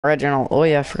Original. Oh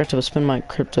yeah, I forgot to spend my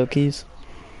crypto keys.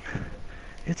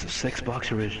 It's a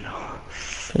 6-box original.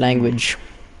 Language.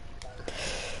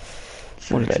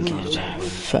 What did I Six get?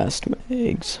 Fast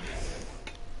eggs.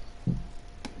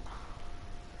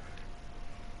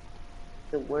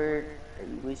 The word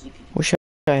Wish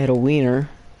I had a wiener.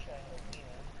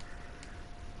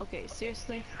 Okay,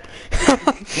 seriously?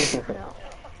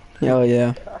 No. Oh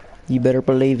yeah. You better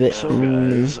believe it. So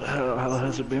guys, how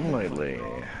has it been lately?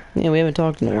 Yeah, we haven't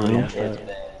talked in a while.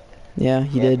 Yeah,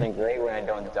 you did. It's been great when I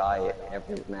don't die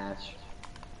every match.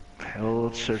 Hell,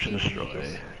 let's search and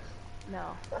destroy.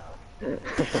 No.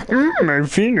 My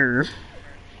finger.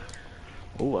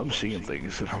 Oh, I'm seeing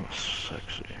things that are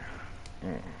sexy.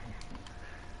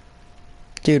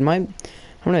 Dude, I'm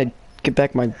gonna get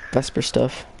back my Vesper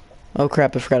stuff. Oh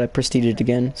crap, I forgot I prestiged it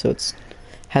again, so it's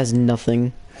has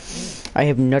nothing. I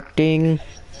have nothing.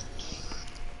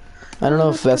 I don't know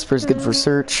if Vesper's good for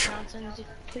search. Johnson,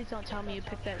 please don't tell me you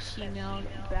picked that Shemale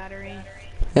battery.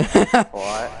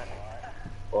 What?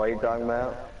 What are you talking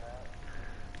about?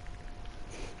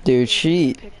 Dude,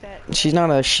 she's not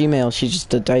a she-male, she's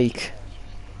just a dyke.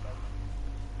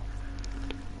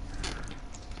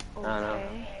 I don't know.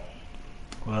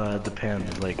 Well, it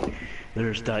depends. Like,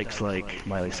 there's dykes like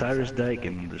Miley Cyrus dyke,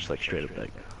 and there's like straight up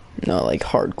dyke. No, like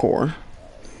hardcore.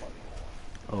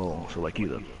 Oh, so like you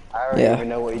then. I don't Yeah. even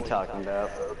know what you're talking about,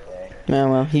 but okay. Yeah,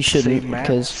 well, he shouldn't, Same map,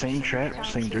 because... same trap,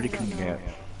 same dirty cooking map.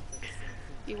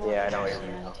 Yeah, I know what you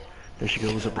mean. There she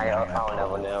goes up in I the don't map.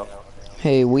 never know.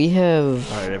 Hey, we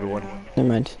have... Alright, everyone. Never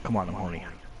mind. Come on, I'm horny.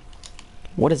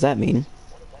 What does that mean?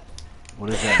 What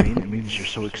does that mean? It means you're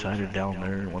so excited down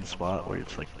there in one spot where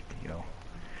it's like, you know.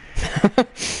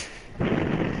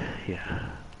 Yeah.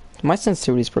 My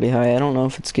sensitivity's pretty high, I don't know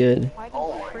if it's good. Why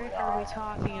the frick are we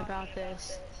talking about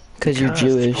this? Because you're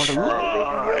Jewish. It's part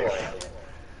of life.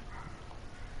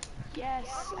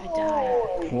 Yes, I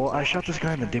died. Well, I shot this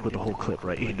guy in the dick with the whole clip,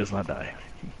 right? He does not die.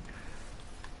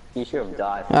 You should have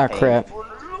died from Ah, pain. crap.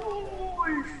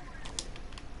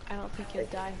 I don't think you'll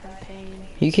die from pain.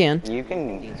 You can. You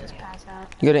can... You just pass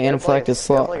out. You go to anaphylaxis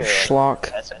schlock.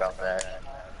 That's about that.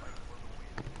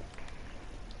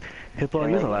 Hippo,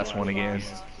 you're the last one again.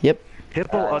 Yep.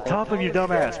 Hippo, on top of your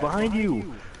dumb ass, behind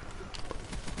you.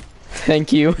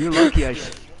 Thank you. You're lucky I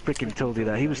freaking told you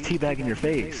that. He was teabagging your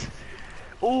face.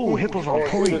 Oh, Hippo's on There's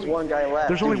point. one guy left.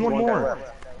 There's only one more.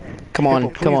 Come on,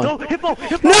 Hippo, come please. on. No, Hippo,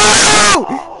 Hippo.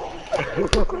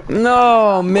 No!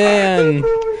 No, man.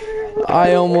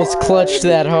 I almost clutched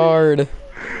that hard.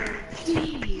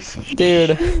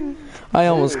 Dude, I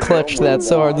almost clutched that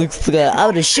so hard. Looks like I'm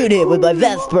gonna shoot it with my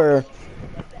Vesper.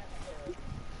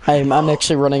 I'm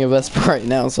actually running a Vesper right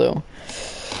now, so.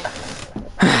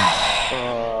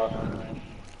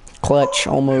 Clutch,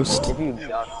 almost.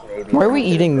 Why are we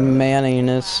eating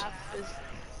mayonnaise?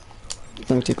 Let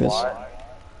me take this.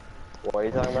 What are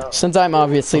you talking about? Since I'm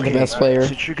obviously the best player.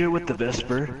 Since you're good with the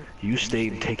Vesper, you stay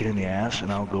and take it in the ass,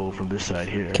 and I'll go from this side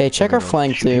here. Okay, check And our then I'll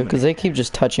flank shoot too, him. because they keep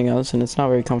just touching us, and it's not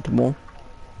very comfortable.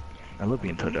 I love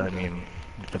being touched. I mean,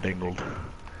 bedangled.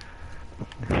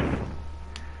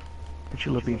 Don't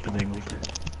you love being bedangled?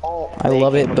 Oh, I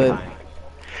love it, but...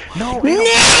 No!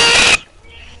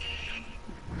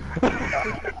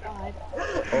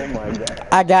 oh my god.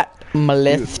 I got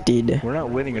molested. We're not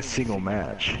winning a single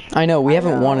match. I know, we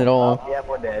haven't won at all. Yeah,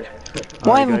 we're dead.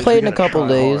 Well, I Alright, haven't guys, played we in a gotta couple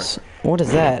try days. What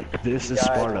is that? hard. This is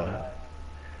Sparta.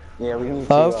 Yeah, we need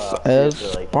Buff to, as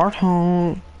seriously, like,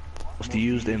 Spartan. It's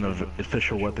used in an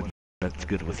official weapon that's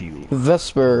good with you.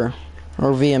 Vesper.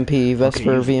 Or VMP.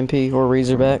 Vesper, use it. VMP, or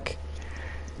Razorback.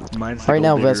 Mine's the Right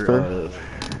now, gold digger Vesper. of-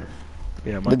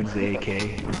 yeah, mine's the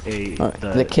AK.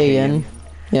 The KN.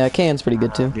 Yeah, KN's pretty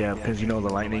good too. Yeah, because you know the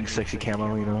lightning, sexy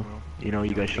camo. You know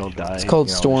you guys should all die. It's called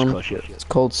you know, Storm. just crush it. It's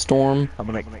called Storm. I'm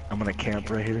gonna camp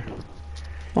right here.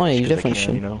 Oh yeah, you Just 'cause I definitely can,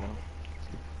 should. You know,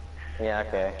 yeah,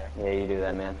 okay. Yeah, you do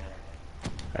that, man.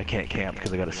 I can't camp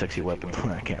because I got a sexy weapon.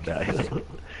 I can't die.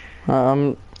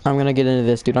 I'm gonna get into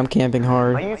this, dude. I'm camping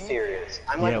Are hard. you serious?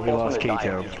 I'm Yeah, like we the lost first one to die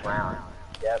K-Town. in this round.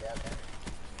 Yep.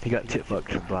 He got tit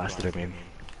fucked, blasted. I mean,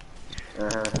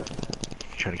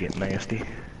 trying to get nasty. You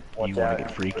Watch want out. to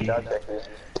get freaky? Watch out, Texas.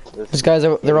 These guys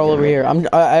are, they're all over here.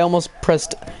 I almost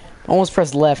pressed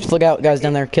left. Look out, guys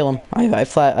down there. Kill him. I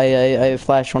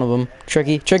flashed one of them.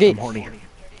 Tricky. I'm horny.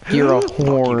 You're a You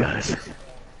whore. guys.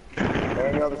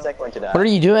 And you're the second one to die. What are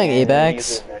you doing,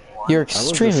 Abax? You're I was the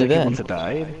extremely second one bad. to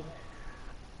die.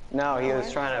 No, he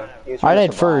was trying to. He was I trying to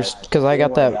died survive. first because I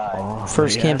got that Oh,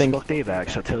 first yeah, camping. Fuck Dave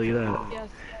Axe, I'll tell you that. Yes.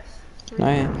 Oh,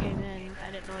 yeah. Came in.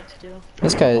 I didn't know what to do.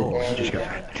 This guy. Oh, he just got.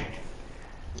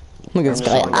 Look at this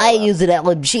guy. I use an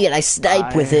LMG and I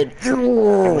snipe with it.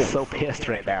 I'm so pissed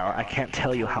right now. I can't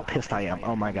tell you how pissed I am.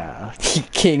 Oh my god.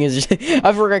 King is.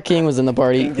 I forgot King was in the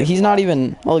party. He's not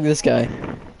even. Oh, look at this guy.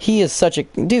 He is such a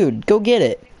dude. Go get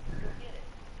it.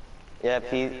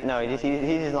 Yep, he's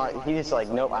just like,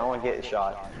 nope, I don't want to get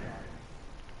shot.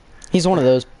 He's one of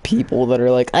those people that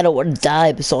are like, I don't want to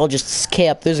die, so I'll just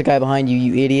camp. There's a guy behind you,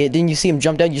 you idiot. Didn't you see him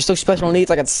jump down? You're so special needs,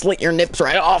 I can slit your nips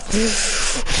right off.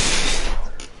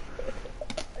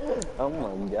 Oh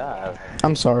my god.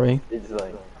 I'm sorry. It's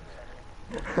like...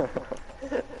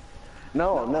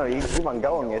 no, you keep on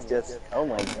going, it's just... Oh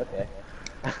my, okay.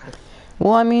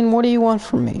 Well, I mean, what do you want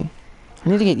from me? I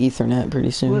need to get Ethernet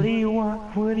pretty soon. What do you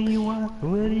want? What do you want?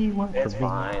 What do you want? It's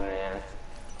fine, man.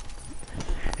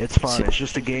 It's fine. It's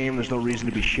just a game. There's no reason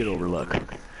to be shit over luck.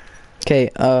 Okay,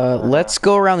 let's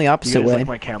go around the You opposite guys way. like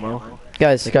my camo?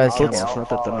 Guys, let's... It's not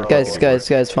that thunder.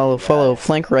 Guys, follow.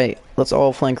 Flank right. Let's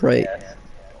all flank right.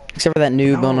 Except for that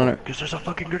noob on No, it. because there's a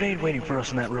fucking grenade waiting for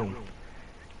us in that room.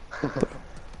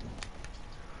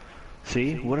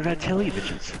 See? What did I tell you,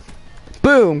 bitches?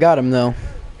 Boom! Got him, though.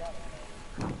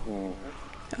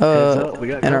 Heads up, we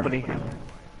got and company.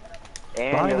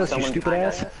 And Behind there's us, you someone stupid behind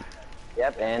ass. us.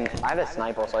 Yep, and I had a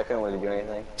sniper, so I couldn't really do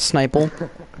anything. Sniple.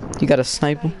 You got a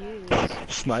sniple?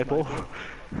 Sniper.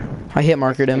 I hit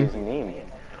markered him. Excuse me.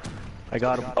 I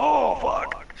got him. Oh,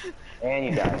 fuck! And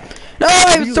you died. No,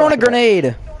 I was throwing a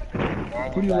grenade!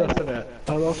 And What are you you died. laughing at?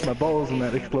 I lost my balls in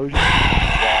that explosion.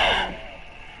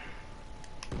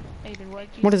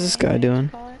 What is this guy doing?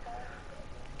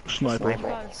 Sniper.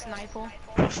 Sniper.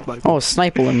 Sniper. Oh,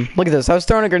 sniple him. Look at this. I was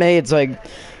throwing a grenade, so like...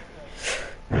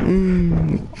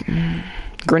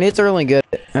 Grenades are only good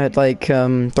at, like,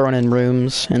 throwing in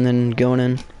rooms and then going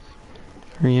in.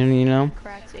 Or, you know?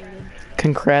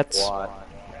 Congrats. What?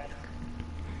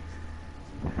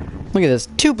 Look at this.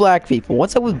 2 black people.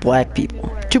 What's up with black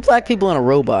people? 2 black people and a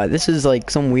robot. This is like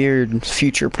some weird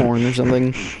future porn or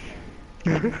something.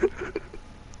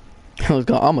 I'm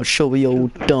gonna show you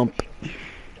old dump.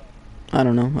 I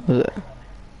don't know.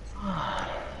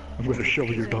 I'm gonna show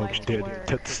your dog's dead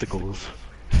testicles.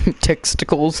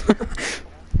 Texticles.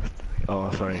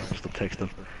 Oh, sorry. I'm still texting.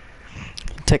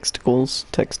 Texticles.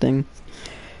 Texting.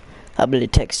 I'm gonna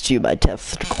text you my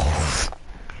testicles.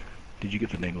 Did you get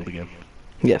finagled again?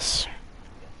 Yes.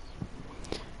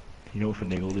 You know what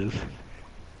finagled is?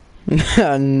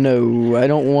 No, I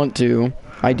don't want to.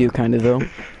 I do kind of though.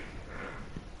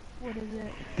 What is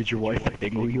it? Did your wife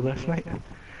finagle you last night?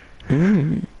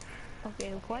 Mm.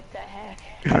 Okay, what the heck?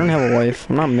 I don't have a wife.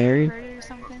 I'm not married. Heard it or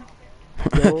something?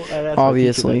 No, I asked my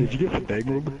Obviously. teacher, did you get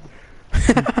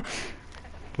finagled?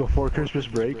 Before Christmas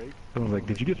break, I was like,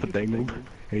 did you get finagled? And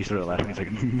he started laughing. He's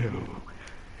like, no.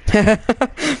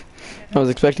 I was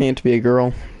expecting it to be a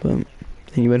girl, but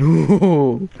then you went,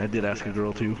 ooh. I did ask a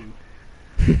girl too.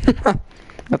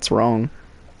 That's wrong.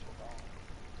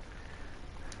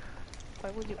 Why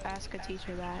would you ask a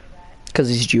teacher that? Because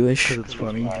he's Jewish. Because it's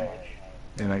funny.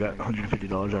 And I got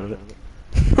 $150 out of it.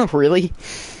 Really?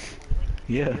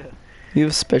 Yeah. You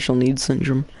have special needs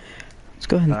syndrome. Let's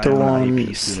go ahead and I'm throw an on...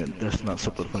 AP student. That's not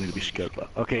something funny to be scared about.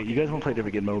 Okay, you guys want to play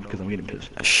different game mode? Because I'm getting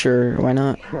pissed. Sure, why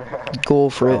not? Go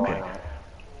for it. Okay.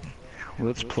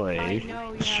 Let's play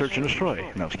Search and Destroy.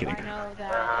 No, I was kidding. I know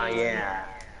that. Yeah.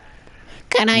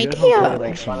 Good You guys wanna play, idea.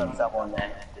 like, Fun of some someone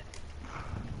there.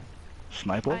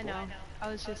 Sniper? I know. I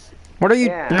was just. What are you...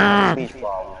 Yeah, speech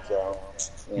problem, so...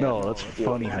 Yeah. No, that's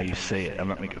funny how you say it. I'm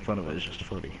not making fun of it. It's just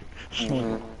funny.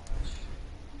 Sniper.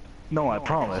 No, I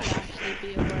promise.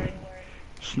 Actually be a word.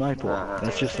 Sniper.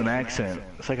 That's just an accent.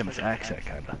 It's like an accent,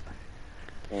 kinda.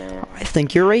 Yeah. I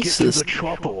think you're Get to the racist.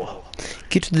 trouble.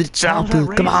 Get to the How's chopper,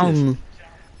 that come racist? on.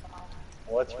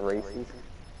 What's racist?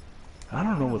 I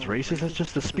don't know what's racist. That's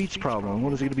just a speech problem.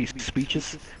 What is it gonna be?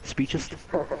 Speechist? Speechist?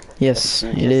 Yes,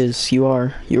 it is. You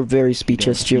are. You're very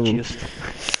speechist. You're...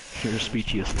 Speechiest. You're a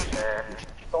speechiest.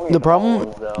 The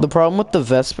problem with the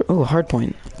Vesper... Oh, hard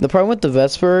point. The problem with the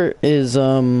Vesper is,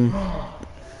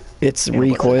 it's Yeah, but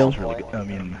recoil. that's really good. I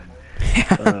mean,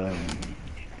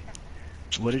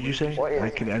 what did you say? What is- I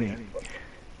didn't.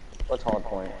 What's hard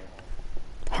point?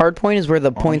 Hard point is where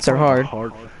the points are hard.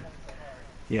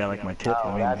 Yeah, like my tip. Oh,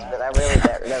 I mean,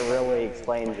 that really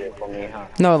explains it for me, huh?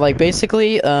 No, like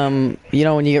basically, you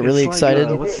know when you get really it's like,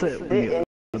 excited? what's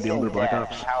the older Black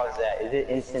Death. Ops? How is that? Is it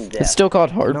instant death? It's still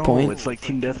called hard No, point. it's like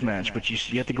team deathmatch, but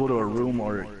you have to go to a room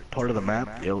or part of the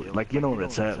map. Like you know where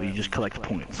it's at. Where you just collect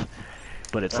points,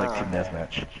 but it's like team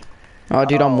deathmatch. Oh,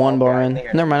 dude, I'm one okay, bar I in. think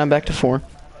I Never mind, I'm back to 4.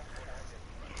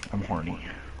 I'm horny.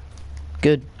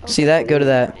 Good. See that? Go to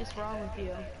that. What is wrong with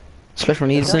you? Special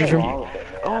needs syndrome.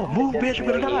 Oh, move, bitch! I'm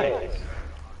gonna die.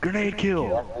 Grenade kill.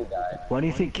 Definitely died. Why do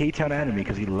you think K-Town added me?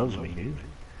 Because he loves me, dude.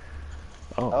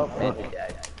 Oh, Oh, fuck. baby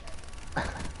died.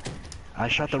 I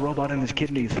shot the robot in his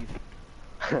kidneys.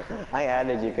 I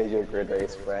added you because you're a Grid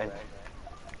Race friend.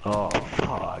 Oh,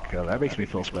 fuck. That makes me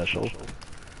feel special.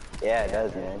 Yeah, it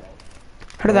does, man.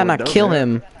 How did that not does kill that?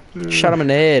 him? Shot him in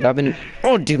the head. I've been.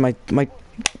 Oh, dude, my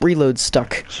reload's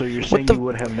stuck. So you're What saying the- you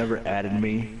would have never added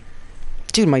me?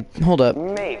 Dude, hold up.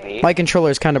 Maybe. My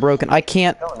controller's kind of broken. I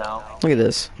can't. I don't know. Look at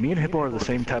this. Me and Hippo are the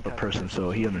same type of person,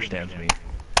 so he understands me.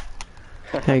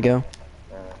 There you go.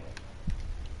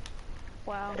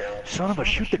 Wow. Son of a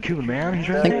shoot the Cuban man, he's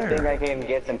right Do you think there. I can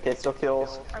get some pistol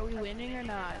kills? Are we winning or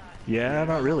not? Yeah,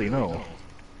 not really, no.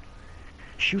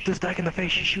 Shoot this deck in the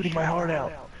face, she's shooting my heart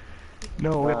out.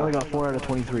 No, we only got 4 out of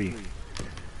 23.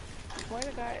 Why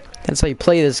the guy? That's how you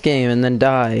play this game and then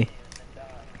die.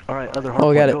 Alright, other hard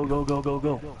Oh, I got point. it. Go, go, go,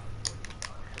 go, go.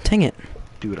 Dang it.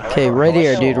 Dude, Okay, right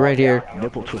here, dude, right here.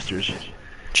 Nipple twisters.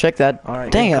 Check that.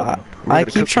 Alright, Dang it. incoming. We're I gonna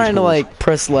keep cook trying these to, hoes. like,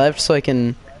 press left so I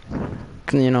can,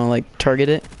 you know, like, target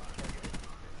it.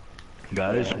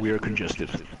 Guys, we are congested.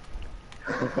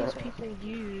 These people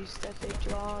use that they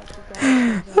draw the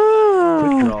guns.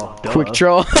 Quick draw. Duh. Quick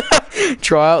draw.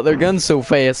 Draw out their guns so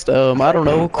fast. I don't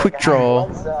know. Quick draw.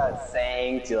 What's that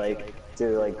saying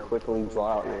to quickly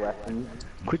draw out your weapon?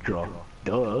 Quick draw.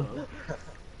 Duh.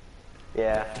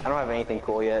 Yeah, I don't have anything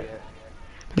cool yet.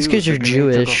 It's because you're the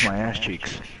grenade took Jewish. off my ass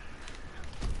cheeks.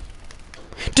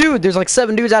 Dude, there's like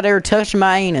 7 dudes out there touching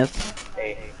my anus.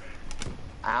 Hey.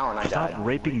 Ow, and I Stop died.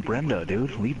 raping Brenda,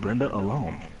 dude. Leave Brenda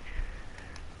alone.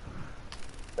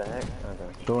 What the heck?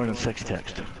 Okay. Throw her in a sex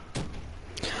text.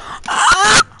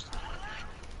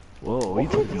 Whoa, he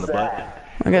took in the butt.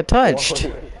 I got touched.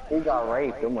 He got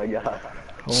raped, oh my god.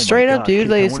 Oh my Straight up, God, dude.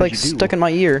 Kid, It's what like did you do? stuck in my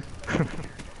ear.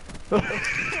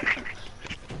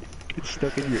 It's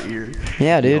stuck in your ear.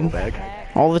 Yeah, You dude. bag.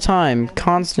 All the time.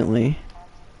 Constantly.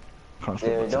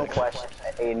 Constant Dude, don't sex. question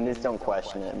Aiden, just don't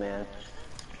question it, man.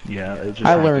 Yeah, it just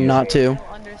I learned not to. Don't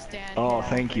understand. Oh, yeah.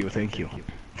 thank you, thank you.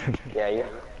 Yeah, you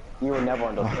will never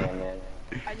understand, man.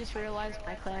 I just realized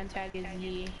my clan tag is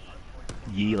Yi.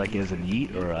 Yee like as in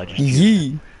yeet, or I just...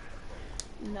 Yee.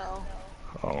 No.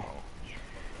 Oh.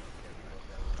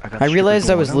 got I shit realized I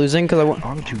going was on losing because I went.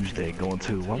 on Tuesday going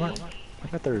to... Why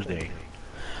not Thursday?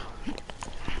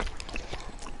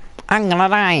 I'm gonna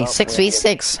die.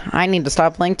 6v6. I need to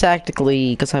stop playing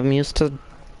tactically because I'm used to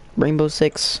Rainbow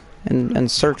Six and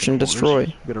search and destroy.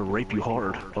 I'm gonna rape you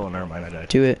hard. Oh, never mind, I died.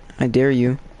 Do it. I dare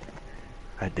you.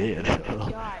 I did.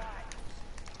 God.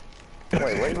 Wait,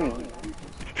 where do you...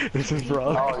 This is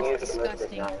wrong. Oh, he is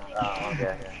Disgusting. ballistic. Oh,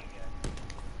 okay.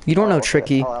 You don't know okay.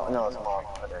 Tricky. Oh, no, it's Mark.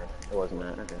 Okay. It wasn't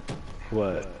that. Okay.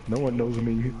 What? No one knows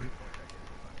me.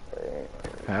 Wait.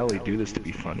 I only do this to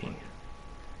be funny.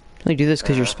 You do this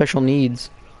because you're special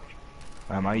needs.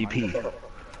 I'm IEP.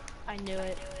 I knew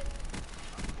it.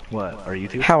 What? Are you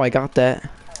too? How I got that?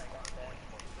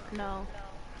 No.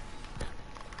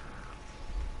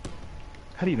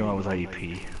 How do you know I was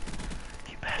IEP?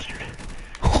 You bastard.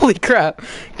 Holy crap!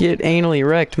 Get anally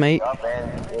wrecked, mate. Oh, man.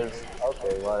 It was...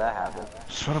 Okay, well, that happened.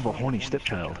 Son of a horny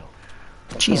stepchild.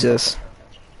 Jesus.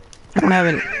 I don't have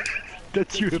any.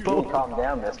 That's you, Hippo. Calm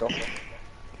down, mister.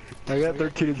 I got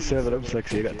 13 and 7. I'm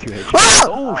sexy. I got 2 headshots. Ah!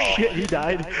 Oh shit, he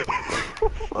died.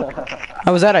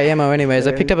 I was out of ammo anyways.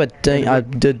 I picked up a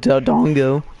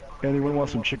dongo. Anyone want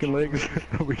some chicken legs?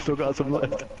 We still got some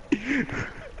left.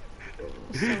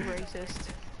 So racist.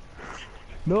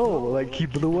 No, like he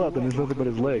blew up and there's nothing but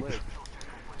his legs.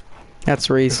 That's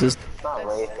racist. It's not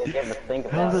racist. You have to think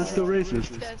How about is it. that still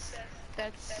racist?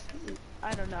 That's,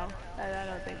 I don't know. I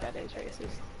don't think that is racist.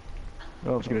 I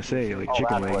was gonna say, like Oh,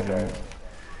 chicken that's legs. what it And is.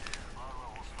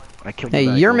 I killed Hey,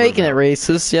 the guy you're over making it that.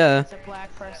 racist, yeah. There's a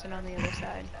black person on the other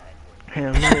side.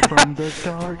 Hello from the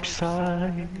dark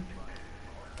side.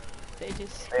 They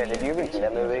just. Yeah, did you even see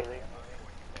that movie?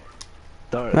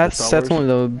 That's one of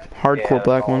the hardcore Yeah,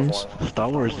 black all ones. Star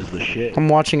Wars is the shit. I'm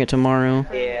watching it tomorrow.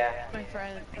 Yeah.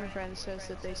 My friend says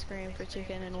that they scream for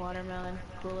chicken and watermelon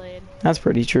Kool-Aid, That's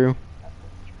pretty true.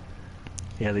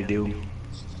 Yeah, they do.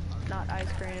 not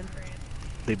ice cream.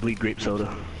 They bleed grape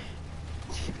soda.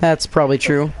 That's probably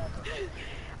true.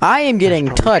 I am getting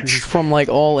probably touched true. from like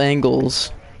all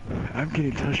angles. I'm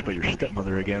getting touched by your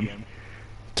stepmother again.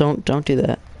 Don't do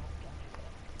that.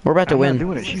 We're about to I'm win. not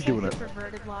doing it. She's doing it. The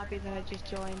perverted lobby that I just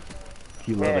joined.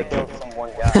 You love Yeah, it. killed some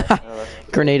one guy.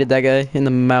 Grenaded that guy in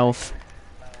the mouth.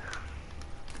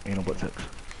 Anal butt sex.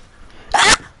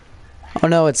 Oh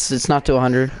no, it's not to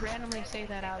 100. Randomly say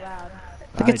that out loud.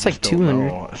 I think it's like just don't 200.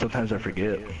 know. Sometimes I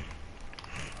forget.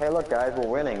 Hey, look, guys, we're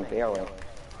winning, barely.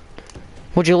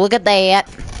 Would you look at that?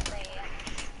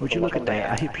 Would you look at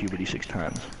that? I hit puberty 6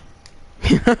 times.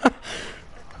 Why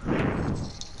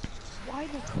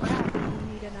the crap do you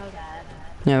need to know that?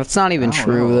 Yeah, that's not even I don't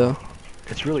true know. though.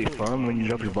 It's really fun when you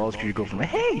drop your balls because you go from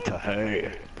hey to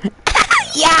hey.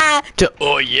 Yeah! To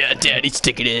oh yeah, daddy,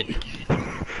 stick it in.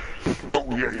 Oh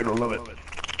yeah, you're gonna love it.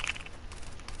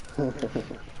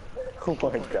 Oh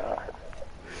my god.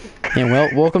 Yeah, well,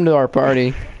 welcome to our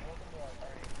party.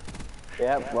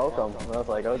 Yep, welcome. I was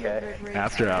like, okay.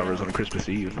 After hours on Christmas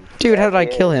Eve. Dude, how did I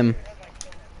kill him?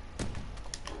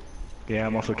 Yeah,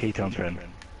 I'm also K-Town's friend.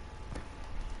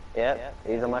 Yep,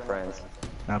 these are my friends.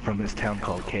 I'm from this town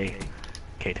called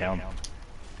K-Town.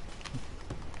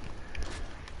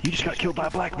 You just got killed by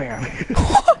a black man.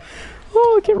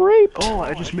 Oh, get raped. Oh,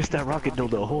 I just missed that rocket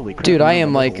dildo. Holy crap. Dude, I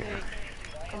am like...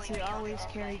 Because you always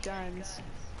carry guns.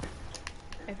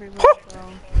 Everywhere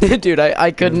you go. Dude,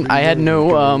 I couldn't, I had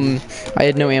no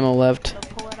ammo left. They'll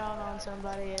pull it out on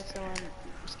somebody if someone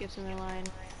skips in their line.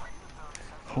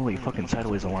 Holy fucking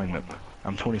sideways alignment.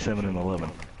 I'm 27 and 11.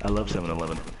 I love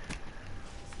 7-Eleven.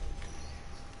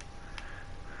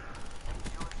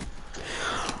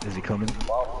 Is he coming?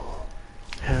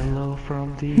 Hello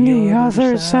from the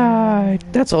other side.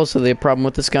 That's also the problem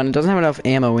with this gun. It doesn't have enough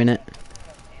ammo in it.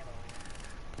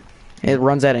 It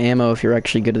runs out of ammo if you're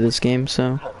actually good at this game,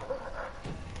 so...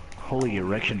 Holy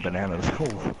erection bananas.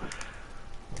 Oh.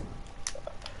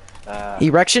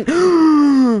 Erection?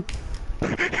 I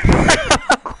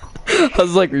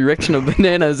was like, erection of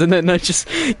bananas, and then I just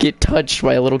get touched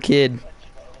by a little kid.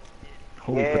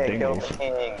 Holy Yeah, killed pedangles. the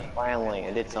king. Finally,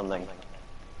 I did something.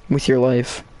 With your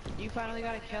life. You finally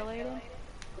got a kill, Aiden?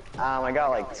 I got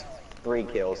like 3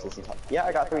 kills this entire. Yeah,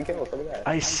 I got 3 kills. Look at that.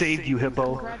 I saved you,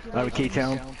 Hippo, out of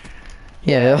K-Town.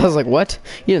 Yeah, I was like, what?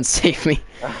 You didn't save me.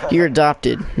 You're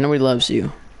adopted. Nobody loves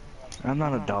you. I'm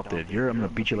not adopted. I'm gonna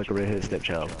beat you like a redheaded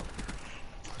stepchild.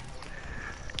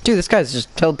 Dude, this guy's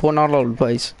just teleporting all over the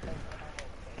place.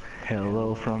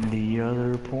 Hello from the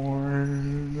other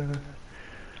porn.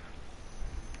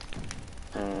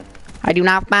 I do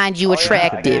not find you Oh, yeah, I can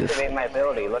attractive. activate my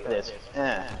ability. Look at this.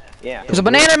 Yeah. There's a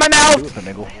banana in my Do mouth! it,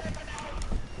 Finagle.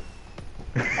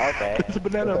 Okay. There's a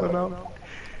banana in my mouth.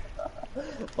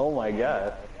 Oh my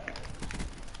god.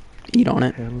 Eat on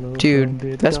it. Hello Dude, from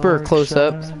the Vesper, dark close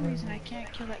up. For side. some reason I can't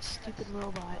kill that stupid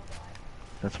robot.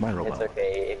 That's my It's robot.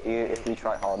 okay if you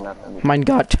try hard enough. Mein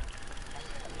Gott.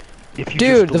 If you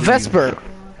Dude, just the believe- Vesper.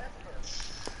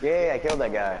 Yeah, I killed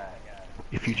that guy.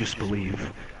 If you just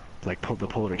believe, like the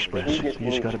Polar Express, He you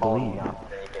just gotta believe.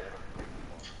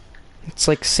 It's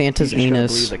like Santa's You just gotta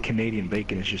anus. believe that Canadian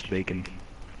bacon is just bacon.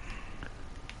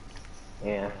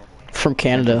 Yeah. From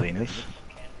Canada. Anus.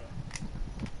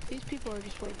 These people are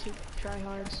just way too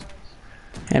tryhards.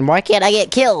 And why can't I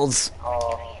get kills?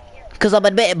 Oh. Cause I'm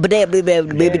a baby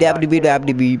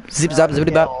zip zap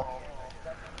zip bop.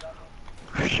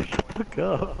 Shut the fuck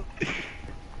up.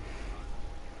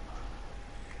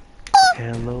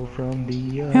 Hello from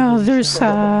the Other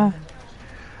side.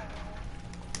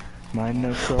 My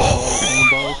nuts are all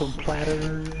balls and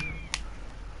platter.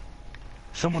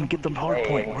 Someone get them hard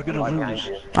point. We're gonna lose.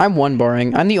 I'm one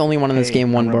barring. I'm the only one in this Hey,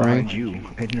 game one I'm right barring. behind you,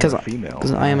 and you're Cause, a female.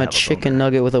 Cause I am a have chicken boner.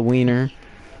 nugget with a wiener.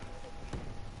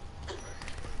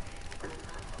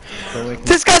 Don't make me-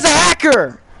 This guy's a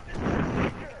hacker!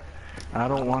 I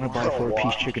don't want to buy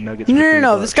 4-piece chicken nuggets. No, for no,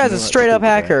 no, $3. this guy's You a know straight up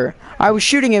that's stupid, hacker. I was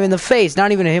shooting him in the face,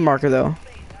 not even a hit marker though.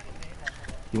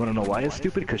 You want to know why it's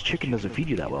stupid? Because chicken doesn't feed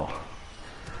you that well.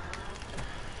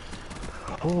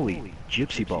 Holy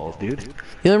gypsy balls, dude.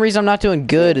 The only reason I'm not doing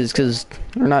good is because,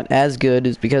 or not as good,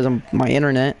 is because I'm my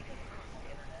internet.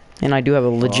 And I do have a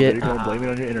Oh, there legit. you go, blame it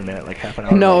on your internet like half an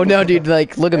hour No, ago. no, dude.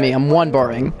 Like, look at me. I'm one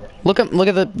barring. Look at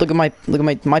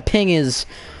my ping is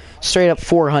straight up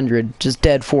 400, just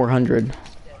dead 400.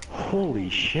 Holy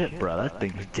shit, bro, that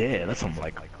thing's dead. That's some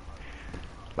like.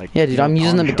 Yeah, dude. I'm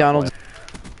using the pawn shop McDonald's.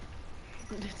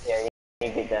 Yeah, you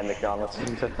get that McDonald's.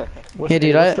 What's Yeah,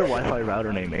 dude, What's I- their Wi-Fi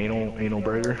router name? Anal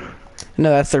burger. No,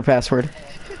 that's their password.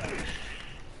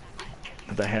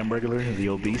 The hamburger, the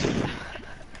obese.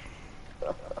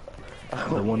 The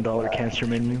 $1 cancer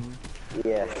menu.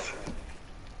 Yes.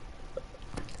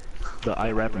 The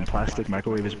iWrap in plastic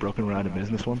microwave is broken around a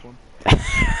business one.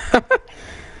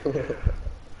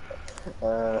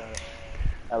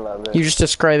 I love it. You're just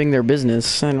describing their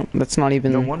business. I don't. That's not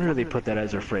even. No wonder they put that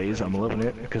as their phrase. I'm loving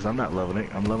it because I'm not loving it.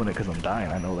 I'm loving it because I'm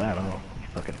dying. I know that. Oh, you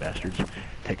fucking bastards,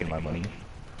 taking my money.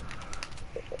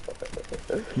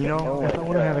 You know, if I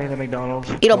want to have any McDonald's,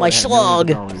 Eat all I my would have millions of schlog.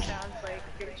 dollars. Sounds like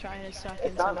you're trying to suck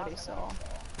in somebody's soul.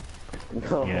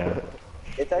 No. Yeah,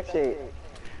 It's actually.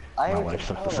 my wife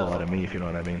sucked the soul out of me, if you know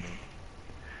what I mean.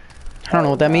 I don't know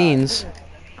what that means.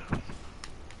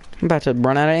 I'm about to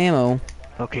run out of ammo.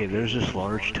 Okay, there's this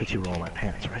large Tootsie Roll in my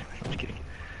pants, right? I'm just kidding.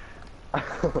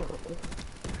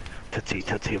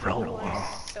 Tootsie Roll.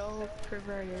 So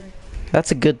perverted.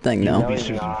 That's a good thing, No, though. he's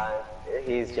Susan. not.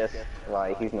 He's just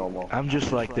like he's normal. I'm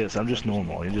just like this. I'm just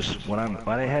normal. You just when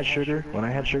I had sugar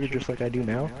just like I do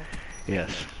now,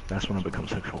 yes, that's when I become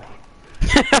sexual.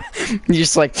 You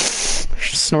just like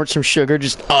snort some sugar.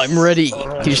 Just I'm ready.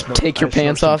 You just take your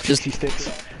pants off. Just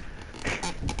sticks.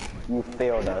 You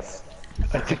failed us.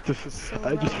 I take this.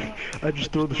 I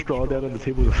just throw the straw down on the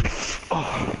table.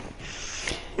 Oh.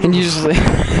 and you just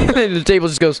the table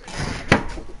just goes.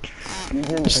 You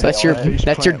didn't Just, fail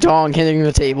that's your dong hitting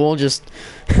the table. Just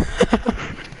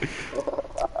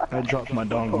I dropped my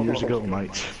dong years ago,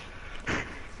 mates.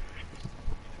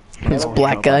 this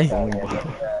black guy.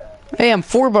 Hey, I'm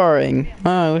 4-barring.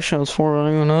 Oh, I wish I was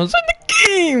 4-barring when I was in the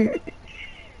game.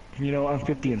 You know, I'm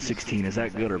 50 and 16. Is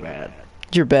that good or bad?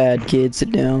 You're bad, kid.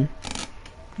 Sit down.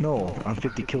 No, I'm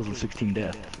 50 kills and 16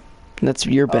 deaths. That's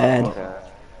you're bad. Okay.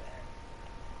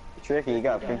 Tricky, you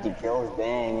got 50 kills.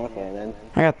 Dang. Okay then.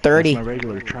 I got That's 30. my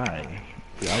regular try.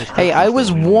 Hey, I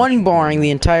was 1-barring the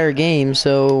entire game.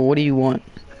 So what do you want?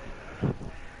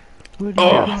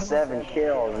 Oh. 7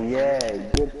 kills. Yeah,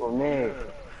 good for me.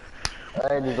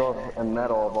 I deserve a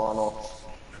medal of honor.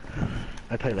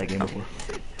 I played that game before.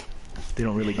 They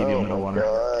don't really give you a medal of honor.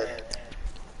 God.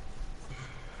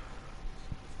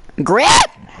 Grip!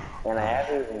 And I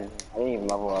didn't even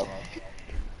level up.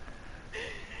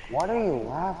 What are you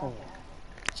laughing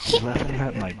at? You're laughing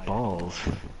at my balls.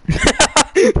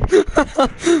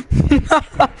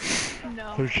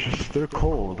 No. They're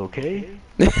cold, okay?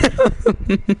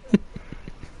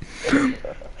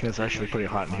 It's actually pretty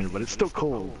hot in here, but it's still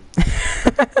cold.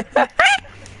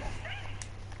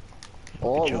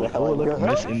 Oh, Joe, oh, look,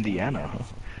 Miss Indiana.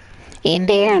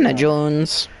 Indiana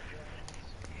Jones.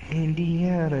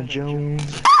 Indiana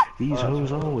Jones. These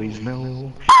hoes always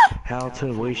know how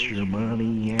to waste your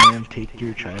money and take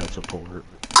your child support.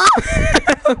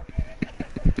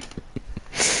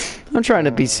 I'm trying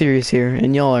to be serious here,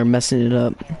 and y'all are messing it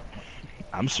up.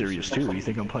 I'm serious too. You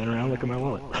think I'm playing around? Look at my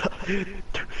wallet.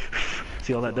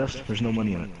 See all that dust? There's no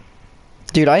money in it.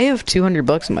 Dude, I have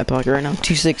 $200 in my pocket right now.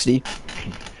 260 Yeah, in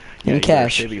you better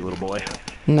cash. save it, you little boy.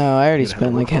 No, I already You're gonna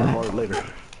spent like have to half. work hard later.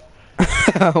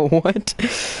 What?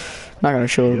 Not gonna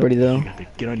show everybody though. You got to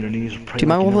get on your knees. Pray Dude,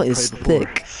 my like you wallet never is prayed before.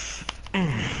 thick.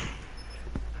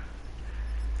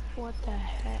 What the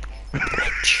heck?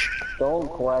 Don't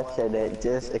question it,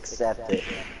 just accept it.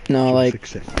 No, Just like,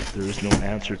 accept it. There is no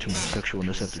answer to my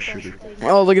sexualness after sugar.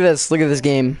 oh, look at this. Look at this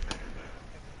game.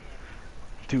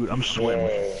 Dude, I'm sweating.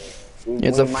 Yay.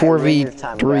 It's We a might win this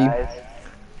time, 4v3. guys.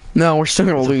 No, we're still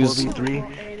gonna It's a lose.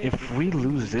 4v3. If we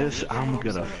lose this, I'm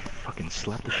gonna fucking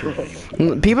slap the shit out of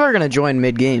you. People are gonna join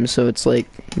mid-game, so it's like,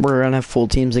 we're gonna have full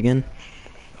teams again.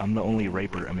 I'm the only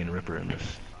ripper in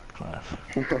this class.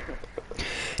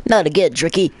 Not again,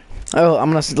 Tricky. Oh,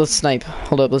 let's snipe.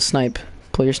 Hold up, let's snipe.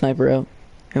 Pull your sniper out.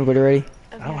 Everybody ready?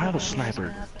 I don't have a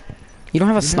sniper. You don't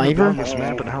have a You never been on sniper? this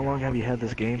map, and how long have you had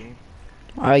this game?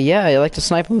 Yeah, I like to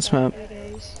snipe on this map. 3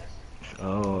 days.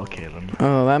 Oh, okay then.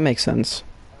 Oh, that makes sense.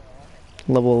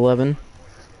 Level 11.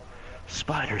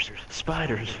 Spiders,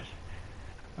 spiders.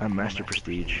 I'm Master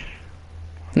Prestige.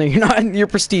 No, you're not. You're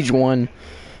Prestige 1.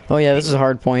 Oh yeah, this is a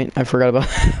hard point. I forgot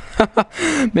about.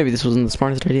 Maybe this wasn't the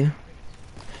smartest idea.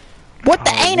 What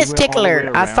the Oh, we anus went all the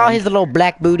tickler? way I saw around. his little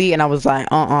black booty and I was like,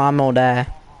 I'm gonna die.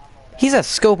 He's a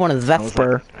scope on his I was like,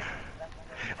 Vesper.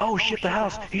 oh shit, the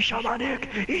house! He shot my dick!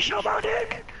 He shot my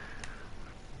dick!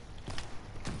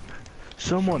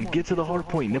 Someone, get to the hard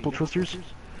point, nipple twisters.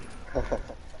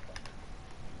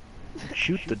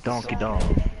 Shoot the donkey dong.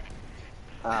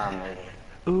 Man.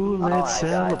 Ooh, let's I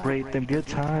died. celebrate them good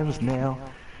times now.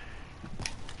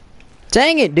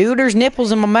 Dang it, dude! There's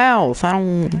nipples in my mouth. I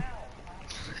don't.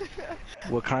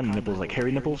 What kind of nipples? Like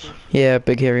hairy nipples? Yeah,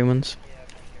 big hairy ones.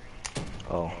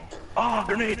 Oh. Oh,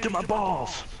 grenade to my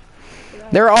balls!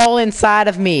 They're all inside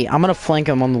of me. I'm gonna flank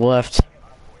them on the left.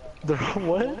 They're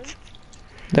what?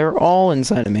 They're all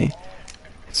inside of me.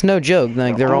 It's no joke.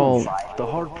 Like they're all. The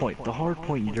hard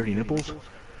point, you dirty nipples. I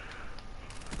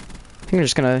think I'm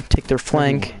just gonna take their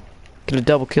flank. Get a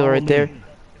double kill Follow right me. there.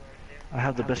 I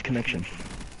have the best connection.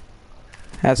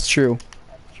 That's true.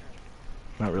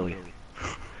 Not really.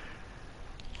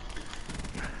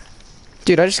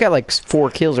 Dude, I just got like 4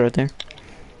 kills right there.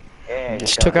 Yeah,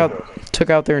 Just took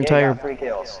out their entire 3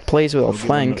 kills. place with a Don't get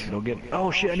flank. on the- don't get.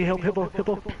 Oh shit! I need help, Hippo,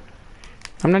 Hippo.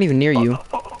 I'm not even near you.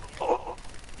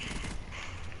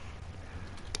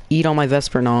 Eat all my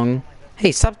Vesper Nong.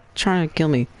 Hey, stop trying to kill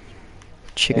me.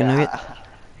 Chicken nugget.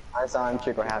 I saw him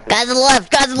super happy. Guys on the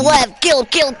left, guys on the left. Killed,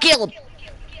 killed, killed.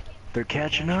 They're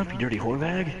catching up, you dirty whore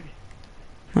bag.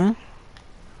 Huh?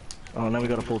 Oh, now we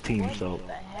got a full team, so... What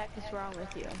the heck is wrong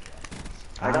with you?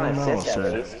 I got don't an know, assist at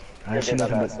sir. least. I see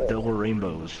nothing but double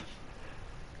rainbows.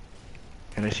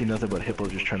 And I see nothing but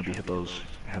hippos just trying to be hippos,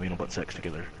 having a butt sex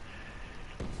together.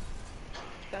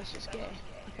 That's just gay.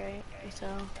 Okay, so...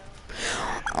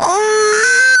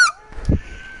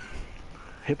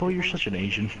 Hippo, you're such an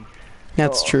Asian.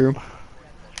 That's true.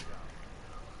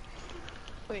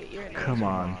 Wait, you're an Come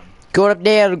on. Go up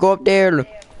there, go up there.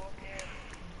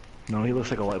 No, he looks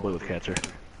like a white boy with cancer.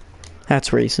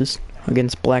 That's racist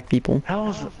against black people. How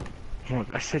is it? Look,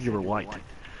 I said you were white.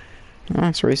 Oh,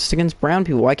 that's racist against brown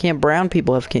people. Why can't brown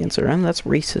people have cancer? That's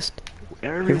racist.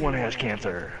 Everyone has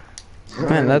cancer.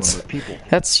 Man, that's people.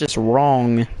 that's just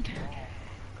wrong.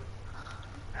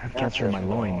 I have cancer in my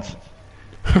loins.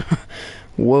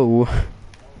 Whoa.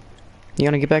 You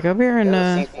gonna get back up here and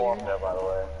C4 up there, by the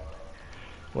way.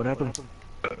 What happened?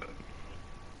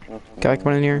 guy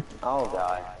coming in here? Oh,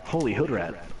 God. Holy hood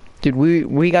rat. Dude,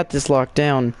 we got this locked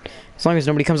down. As long as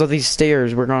nobody comes up these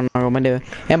stairs, we're gonna knock on my door.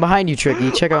 And behind you,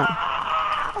 Tricky. Check out.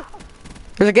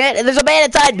 There's a man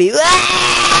inside me.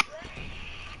 Oh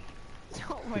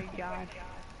my god.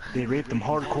 They raped them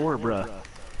hardcore, bruh.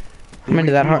 I'm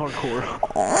into that hard. Hardcore.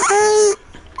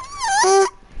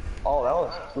 Oh, that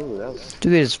was...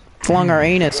 Dude, they just flung our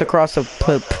anus across the Oh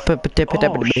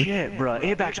shit, bruh.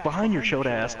 A-back's behind your chode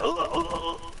ass.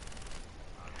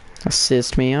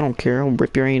 Assist me, I don't care. I'll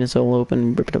rip your anus all open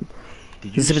and rip it up.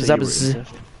 Did you Zip say it up, you were zip.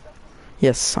 incest?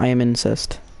 Yes, I am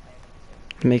incest.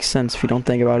 It makes sense if you don't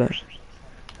think about it.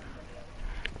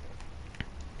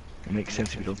 It makes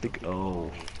sense if you don't think.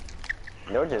 Oh.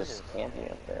 You're just camping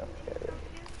up there.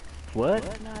 What?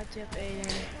 Not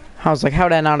debating. I was like,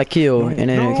 how'd that not a kill? And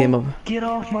then it came up. Get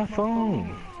off my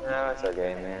phone. No, it's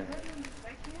okay, man.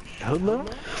 Hello?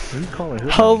 Who are you calling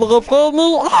hoodlum? Hello,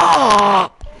 family.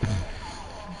 Ah!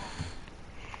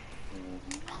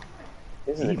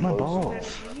 This is Eat a my close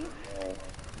balls.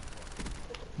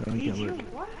 No, you can't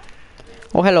look.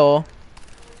 Oh, hello.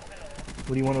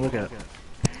 What do you want to look at?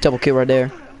 Double kill right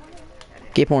there.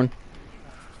 Gay porn.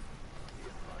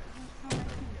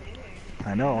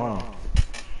 I know,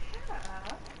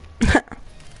 huh?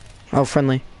 Oh,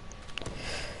 friendly.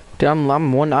 Dude, I don't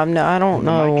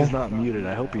The mic is know. not muted.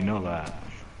 I hope you know that.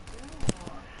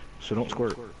 So don't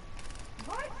squirt.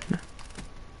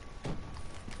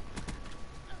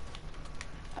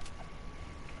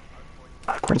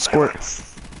 Squirt.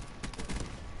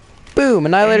 Boom,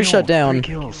 annihilator shut down. 3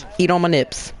 kills. Eat on my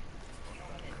nips.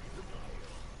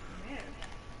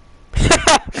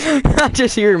 I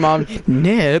just hear your mom.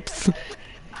 Nips?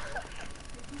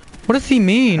 What does he Having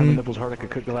mean? nipples hard, I could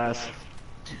cook glass.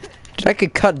 Dude, I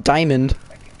could cut diamond.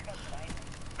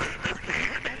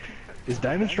 Is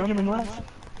diamond stronger than glass?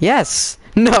 Yes.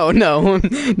 No, no,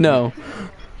 no.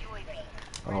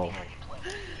 Oh.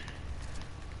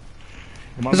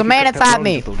 There's a man inside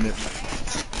me.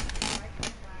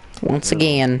 Once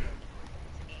again.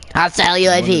 Hostile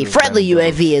UAV. Friendly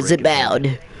UAV is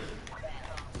inbound.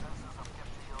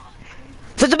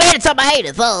 There's a man inside my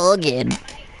anus. Oh, again.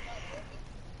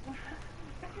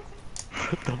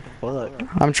 What the fuck?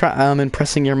 I'm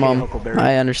impressing your mom. Huckleberry.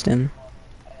 I understand.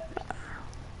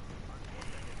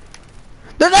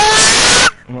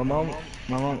 My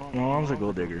mom's a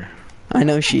gold digger. I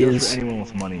know she Goes is. for anyone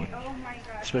with money,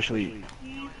 especially.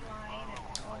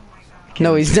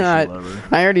 No, he's Casey not. lover.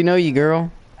 I already know you,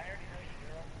 girl.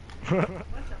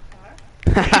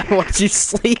 Watch you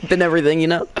sleep and everything, you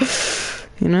know?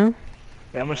 You know?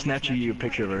 Yeah, I'm gonna snatch you a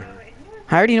picture of her.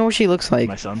 I already know what she looks like.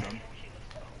 My son.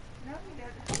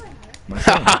 My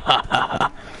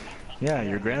son. Yeah,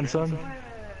 your grandson.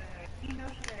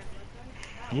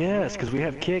 Yes, because we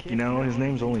have Kick, you know, his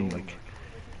name's only like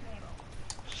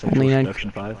Sexual Only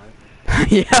Seduction 5.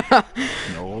 Yeah.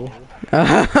 No.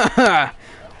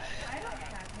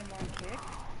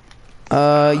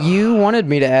 You wanted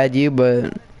me to add you,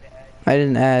 but I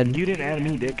didn't add. You didn't add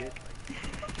me, Dick.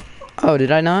 Oh,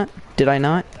 did I not? Did I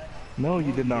not? No,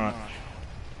 you did not.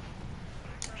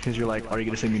 Because you're like, are you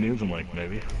gonna send me nudes? I'm like,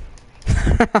 maybe.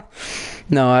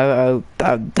 No,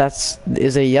 that's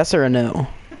is a yes or a no.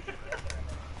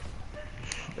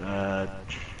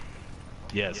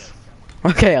 Yes.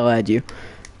 Okay, I'll add you.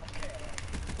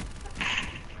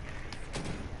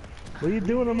 What are you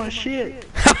doing on my shit?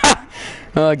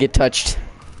 Oh, get touched.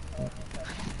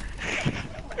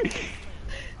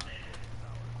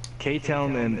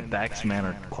 K-Town and Baxman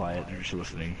are quiet. They're just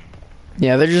listening.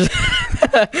 Yeah, they're just.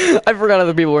 I forgot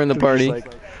other people were in the They're party. just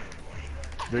like,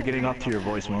 they're getting up to your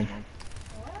voice, Mom.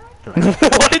 They're like,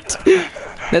 What?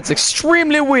 That's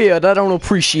extremely weird. I don't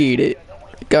appreciate it.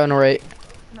 Going right.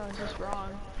 No, it's just wrong.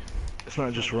 It's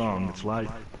not just wrong, it's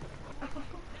life.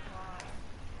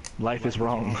 Life is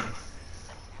wrong.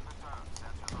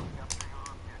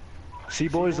 See,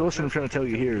 boys, the lesson I'm trying to tell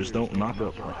you here is don't knock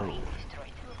up a hole.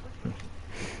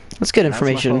 That's good That's my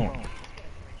information. phone.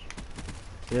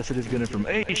 Yes, it is good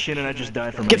information, and I just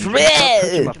died from Get an from injury. Stop it!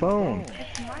 touching my phone.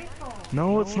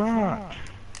 No, it's not.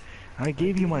 I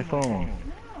gave you my phone.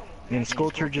 And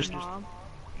Skullturd just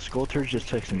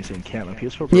texted me saying, "Cat, my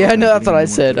PS4." Yeah, no, that's what I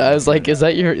getting said. more I was like, is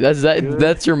that your, Good.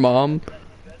 that's your mom?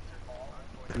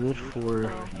 Good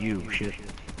for you, shit.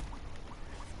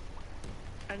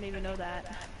 I didn't even know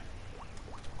that.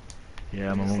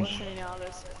 Yeah, my I'm just mom's. listening to all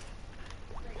this.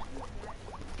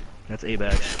 That's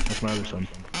A-Bags. That's my other son.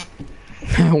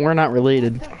 We're not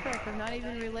related. What the frick? I'm not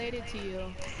even related to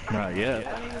you. Not I yet.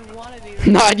 don't even want to be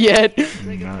related. Not yet. Like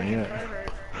a Not freaking yet.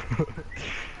 pervert.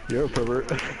 You're a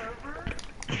pervert.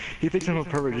 He thinks I'm a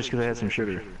pervert just because I had some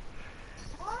sugar.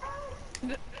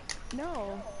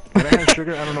 No. When I have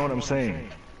sugar, I don't know what I'm saying.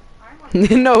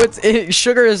 No,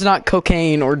 sugar is not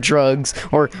cocaine or drugs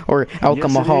or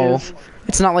alcohol. Yes, it is.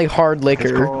 It's not like hard It's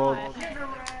liquor. called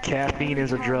caffeine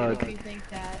is a drug. If you think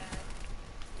that.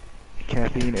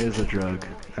 Caffeine is a drug.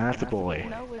 That's a boy.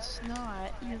 No, it's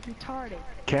not. You're retarded.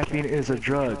 Caffeine is a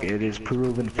drug. It is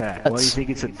proven fact. Why do you think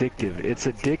it's addictive? It's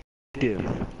addictive.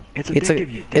 It's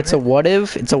addictive. you It's a damn it. what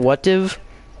if? It's a what if?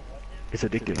 It's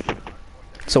addictive.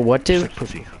 It's a what Just if? like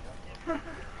pussy.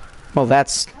 Well,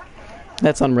 that's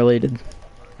unrelated.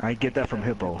 I get that from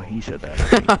Hippo. He said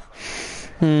that.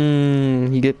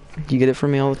 You get it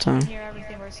from me all the You time. hear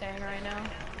everything we're saying right now?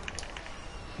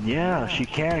 Yeah, she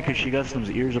can because she got some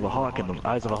ears of a hawk and the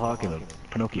eyes of a hawk and a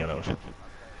Pinocchio nose.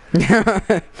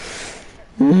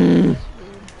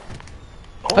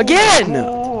 Again!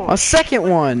 Oh, A second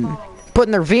one!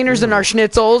 Putting their wieners in our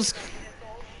schnitzels!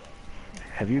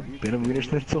 have you been a Wiener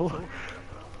Schnitzel?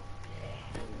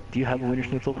 Do you have a Wiener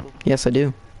Schnitzel? Yes, I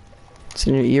do. It's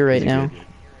in your ear right Is it now. good?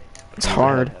 It's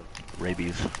hard.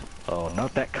 Rabies. Oh,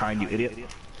 not that kind, you idiot.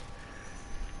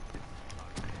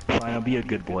 Fine, I'll be a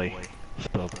good boy,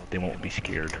 so they won't be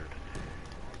scared.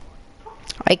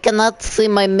 I cannot see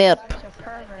my map. It's a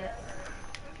pervert.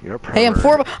 You're a pervert. Hey, I'm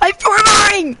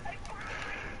forming!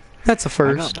 That's a I got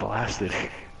first. blasted.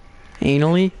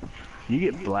 Anally? You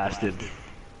get blasted.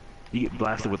 You get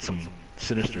blasted with some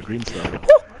sinister green stuff.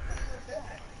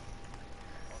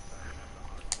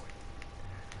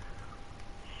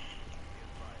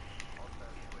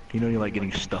 You know you like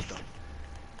getting stuffed.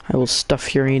 I will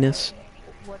stuff your anus.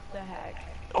 What the heck?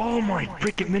 Oh my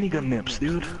freaking minigun nips,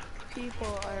 dude.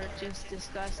 People are just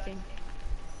disgusting.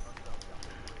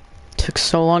 Took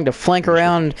so long to flank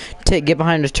around, get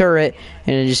behind a turret,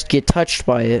 and then just get touched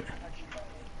by it.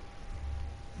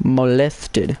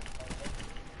 Molested.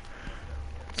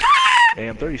 Hey,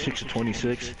 I'm 36 to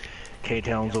 26.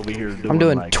 K-Town's over here doing I'm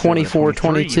doing like 24, 7 to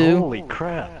 22. Holy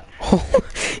crap.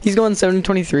 He's going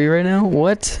 7-23 right now?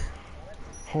 What?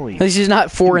 Holy. At least he's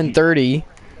not 4 and 30.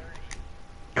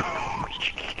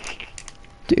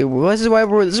 Dude, this is why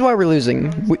we're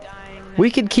losing.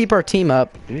 We could keep our team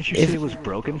up. Didn't you if- say it was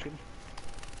broken?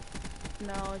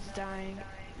 No, it's dying.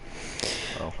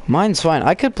 Oh. Mine's fine.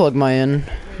 I could plug mine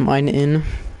in.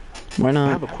 Why I not?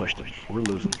 have a question. We're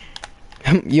losing.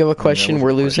 You have a question? was a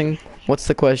We're question. losing. What's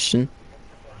the question?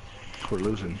 We're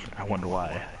losing. I wonder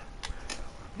why.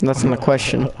 That's not a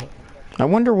question. I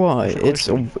wonder why. That's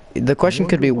a It's the question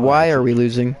could be wonder why. why are we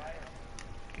losing?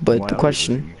 But Why the are we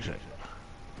question. losing? Exactly.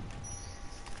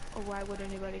 Why would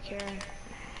anybody care?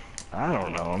 I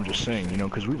don't know. I'm just saying, you know,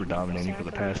 because we were dominating for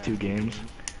the past 2 games.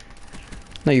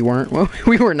 No, you weren't. Well,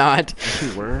 we were not. Yes,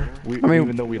 we were. I mean-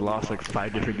 Even though we lost like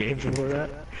 5 different games before that.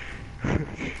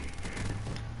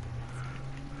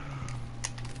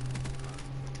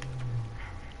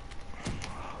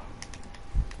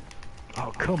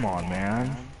 Oh, come on,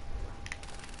 man.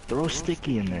 Throw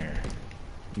sticky in there.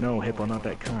 No, Hippo, not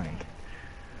that kind.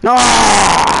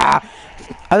 Ah!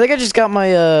 I think I just got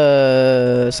my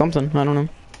something. I don't know.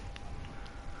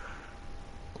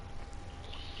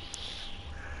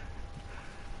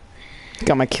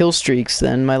 Got my kill streaks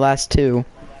then, my last 2.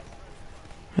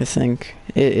 I think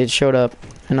it showed up,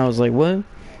 and I was like, "What?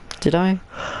 Did I?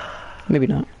 Maybe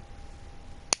not."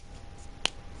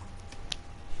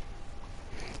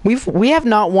 We have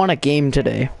not won a game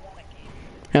today,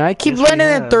 and I keep Yes, we landing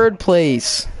in have. 3rd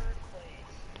place.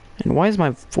 And why is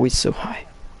my voice so high?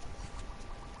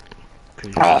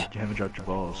 Because you haven't dropped your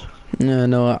balls.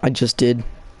 No, I just did.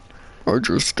 I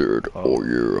just did. Oh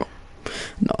yeah.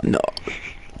 No,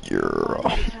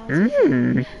 yeah.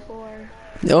 Mm. Four.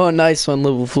 Oh, nice one,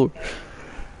 level 4.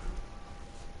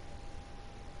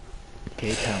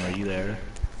 K-Town, are you there?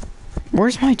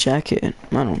 Where's my jacket?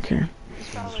 I don't care. He's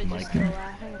probably just still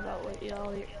laughing about what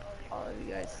all of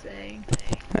you guys saying.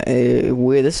 Hey,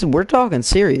 we're talking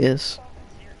serious.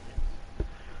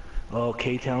 Oh,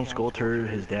 K-Town Sculptor,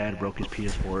 his dad broke his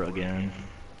PS4 again.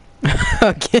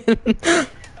 Again.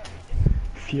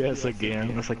 Yes,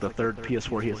 again. That's like the third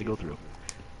PS4 he has to go through.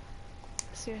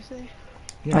 Seriously?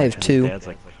 Yeah, I have 2. His dad's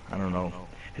like, I don't know.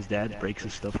 His dad breaks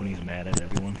his stuff when he's mad at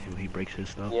everyone. He breaks his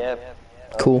stuff. Yep.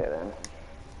 Cool. Okay, then.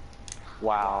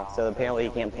 Wow, so apparently he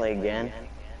can't play again?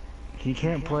 He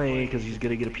can't play because he's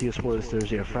gonna get a PS4 this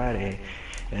Thursday or Friday,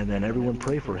 and then everyone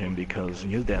pray for him because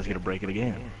his dad's gonna break it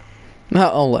again.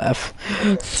 I'll laugh.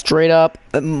 Straight up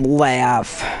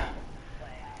laugh.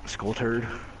 Skullturd.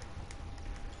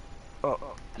 Oh,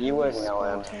 You wouldn't know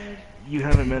him. you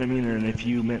haven't met him either, and if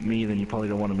you met me, then you probably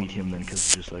don't want to meet him then, because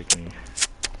he's just like me.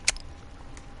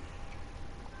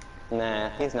 Nah,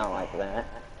 he's not like that.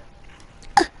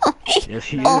 Yes,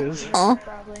 he is.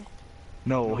 Probably.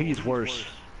 No, he's worse.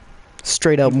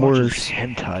 Straight up He watches worse.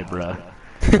 hentai, bruh.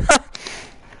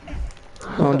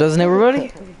 Oh, doesn't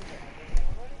everybody?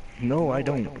 No, I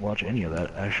don't watch any of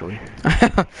that, actually.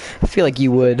 I feel like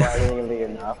you would. Surprisingly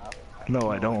enough.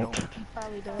 No, I don't. He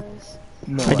probably does.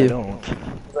 No, I do. don't.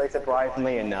 It's like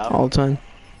surprisingly enough. All the time.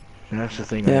 That's the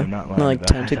thing I Yeah. am not lying Like about.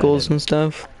 tentacles and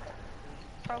stuff.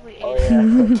 Probably Oh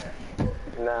Aiden. yeah.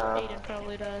 No. Aiden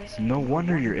probably does. No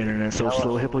wonder your internet's so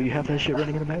slow, Hippo. You have that shit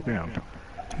running in the background.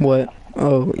 What?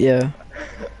 Oh, yeah.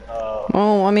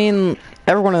 Oh, I mean,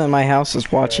 everyone in my house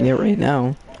is watching it right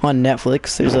now. On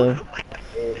Netflix, there's a...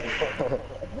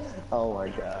 Oh my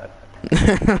god.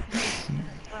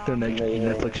 They're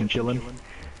Netflix and chilling.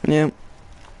 Yeah.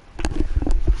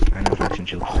 I Netflix and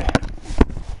chilling.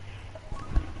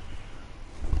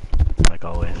 Like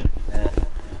always.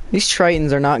 These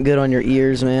Tritons are not good on your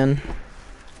ears, man.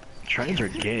 Tritons are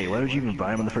gay. Why would you even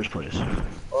buy them in the first place?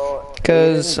 Well,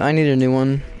 Because I need a new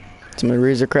one. So my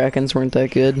Razor Krakens weren't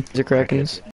that good. Razor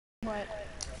Krakens. What?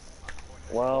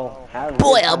 well, have a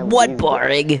Boy, good time I'm what with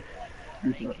boring.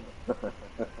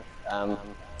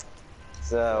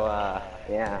 So,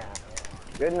 yeah.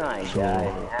 Good night,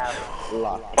 guys, and have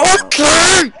luck.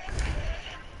 Okay!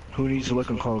 Who needs to look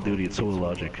on Call of Duty? It's so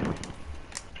illogic.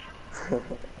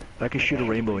 I could shoot a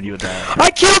rainbow and you would die.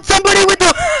 I killed somebody with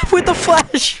the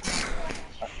flash!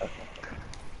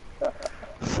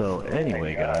 So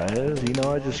anyway, guys, you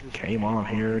know, I just came on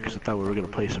here because I thought we were gonna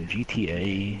play some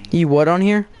GTA. You what on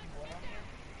here?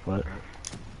 What?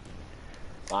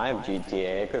 I have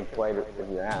GTA. I could have played it if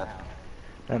you asked.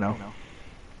 I know.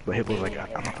 But Hippo's like,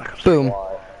 I'm not like Boom.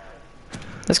 Why?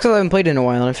 That's because I haven't played in a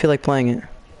while and I feel like playing it.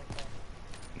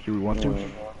 You want to?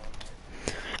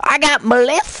 I got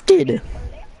molested!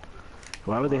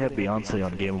 Why would they have Beyonce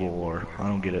on Game of War? I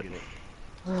don't get it.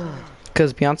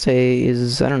 Because Beyonce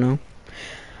is, I don't know.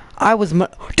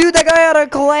 Dude, that guy had a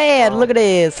collab! Look at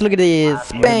this, look at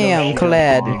this. Bam,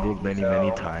 collab. Dangled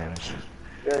many times.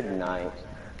 Good night.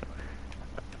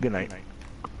 Good night.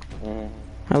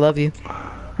 I love you.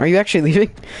 Are you actually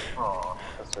leaving? Aw,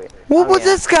 that's sweet. What was yeah.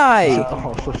 this guy?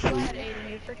 Oh, so sweet. God, Aiden,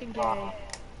 you're freaking gay.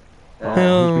 Oh,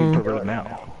 who's being perverted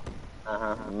now?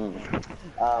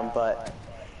 But...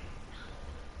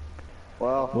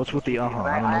 Well... What's with the uh-huh?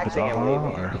 I don't know if it's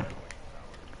uh-huh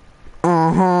or...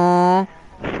 Uh-huh.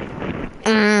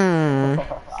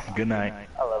 Good night.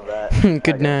 I love that.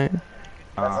 Good night.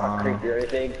 That's not creepy or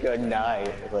anything. Good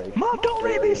night. Like, Mom, don't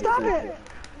rape me! Stop it!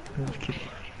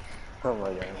 oh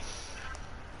my god.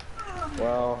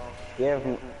 Well, give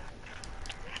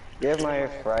my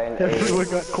friend Everyone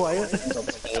got quiet.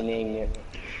 entertaining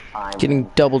time. Getting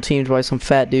double teamed by some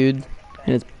fat dude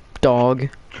and his dog.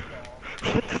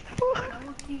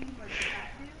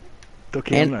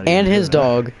 Okay, I'm not And even his doing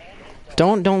dog.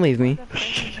 Don't leave me. The fuck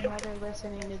is mother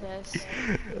listening to this?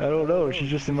 that. I don't know. She's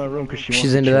just in my room because she wants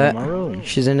She's to into chill that. in my room.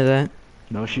 She's into that.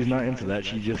 No, she's not into that.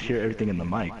 She just hear everything in the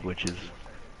mic, which is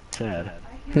sad.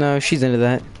 No, she's into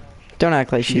that. Don't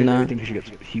act like She she's hears not. everything because she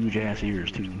gets huge ass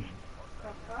ears too.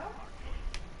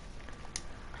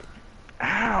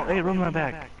 Ow! Hey, run my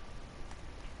back.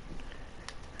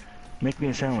 Make me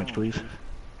a sandwich, please.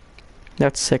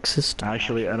 That's sexist.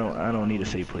 Actually, I don't need to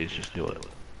say please. Just do it.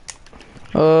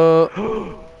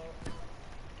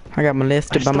 I got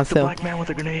molested by I stuck the myself. black man with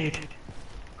a grenade.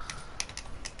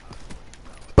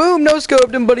 Boom, no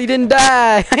scoped him, but he didn't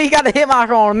die. He got a hit mark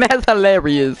on him. That's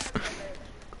hilarious.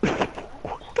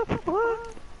 What the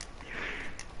fuck?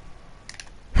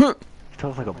 Huh.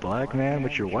 Sounds like a black man,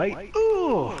 but you're white.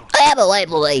 Ooh. I am a white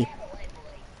boy.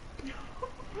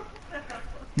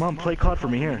 Mom, play COD for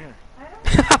me here.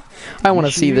 I want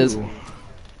to see this.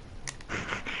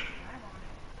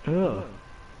 Ugh.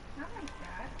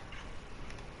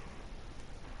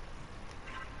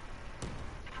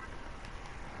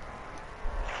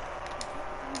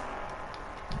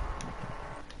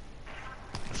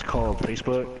 called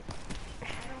Facebook.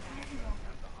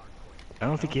 I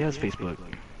don't think he has Facebook.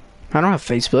 I don't have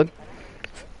Facebook.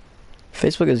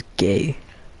 Facebook is gay.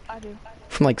 I do.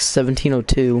 From like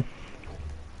 1702.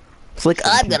 It's like,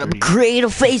 I'm gonna create a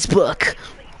Facebook!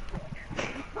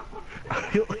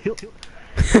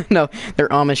 No, they're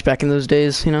Amish back in those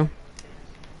days, you know?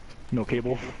 No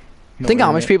cable. I think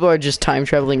Amish people are just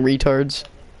time-traveling retards.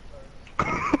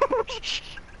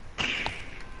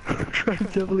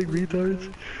 Time-traveling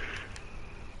retards?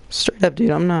 Straight up, dude,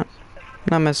 I'm not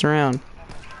messing around.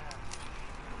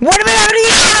 What about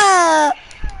you?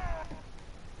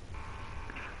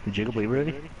 Did Jacob leave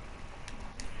already?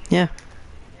 Yeah.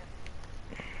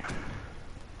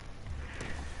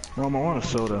 Mom, I want a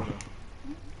soda.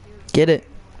 Get it,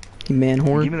 you man Give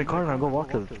whore. me the card and I'll go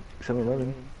walk to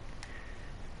 7-Eleven.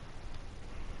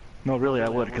 No, really, I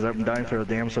would, because I'm dying for a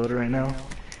damn soda right now.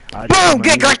 Boom!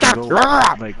 Get go,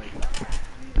 like,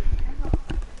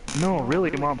 no,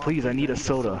 really, Mom, please, I need a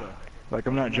soda. Like,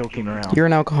 I'm not joking around. You're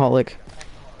an alcoholic.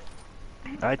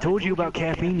 I told you about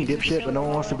caffeine, you dipshit, but no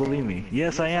one wants to believe me.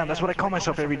 Yes, I am. That's what I call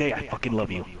myself every day. I fucking love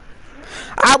you.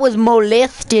 I was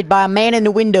molested by a man in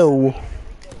the window.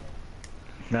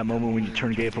 That moment when you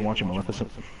turn gay from watching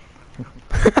Maleficent.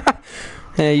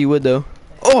 Hey, you would though.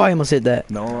 Oh, I almost hit that.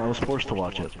 No, I was forced to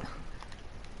watch it.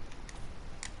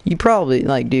 You probably,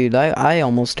 like, dude, I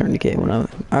almost turned gay when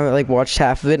I like watched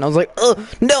half of it and I was like, oh,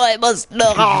 no, I must Because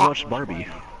you not. watched Barbie.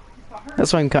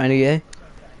 That's why I'm kinda gay.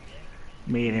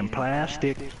 Made in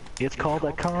plastic. It's called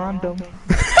a condom.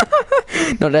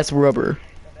 No, that's rubber.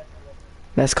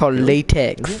 That's called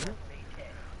latex.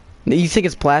 You think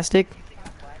it's plastic?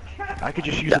 I could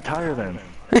just use a tire then.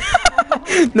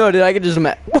 No, dude, I could just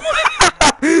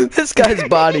this guy's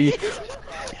body.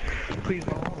 Please,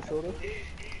 Mom, want a soda?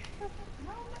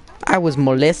 I was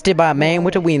molested by a man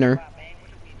with a wiener.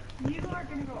 You are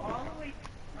gonna go all the way,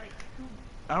 like,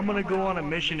 I'm gonna go on a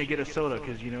mission to get a soda,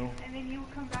 because, you know... and then you will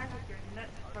come back with your nuts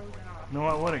frozen off. No,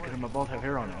 I wouldn't, because my balls have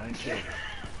hair on it. I ain't shit.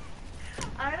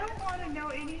 I don't want to know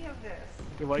any of this.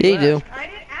 Why Yeah, you do. ask? I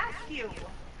didn't ask you.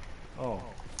 Oh.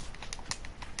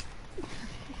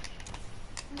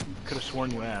 Could have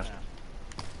sworn you asked.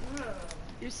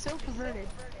 You're so perverted.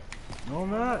 No,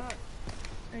 I'm not.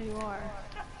 There you are.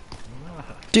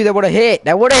 Dude, that would've hit.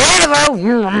 That would've hit, bro.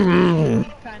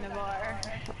 Kind of are.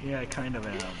 Yeah, I kind of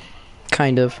am.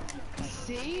 Kind of.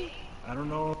 See? I don't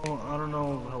know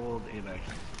how old Avax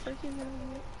is. Freaking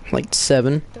Like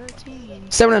 7. 13.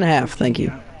 7.5, thank you.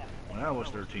 When I was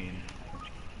 13.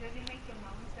 Does he make the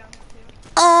moans sound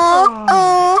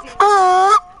too?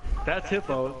 That's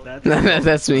Hippo. That's Hippo.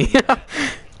 That's me.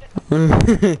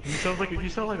 You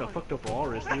sound like a fucked up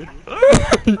walrus, dude.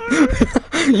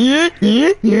 Yeah,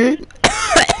 yeah, yeah.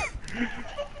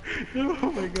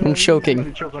 Oh my god. I'm choking.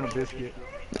 You choke on a biscuit.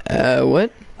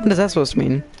 What? What is that supposed to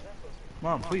mean?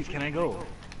 Mom, please, can I go?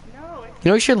 No, it's You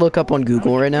know, you should look up on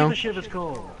Google right now. Give a shit if it's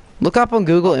cold. Look up on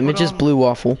Google images blue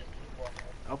waffle.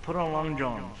 I'll put on long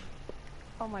johns.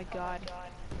 Oh my god.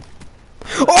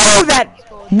 Oh, that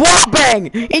whopping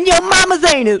in your mama's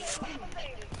anus.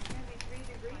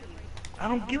 I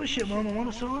don't give a shit, Mom. I want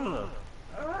a soda.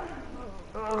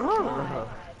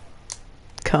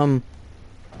 Come,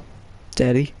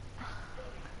 Daddy.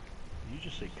 You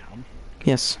just say come.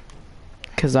 Yes,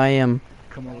 because I am.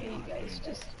 Come on. You guys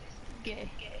just gay.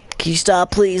 Can you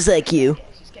stop, please? Thank you.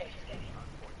 Just gay.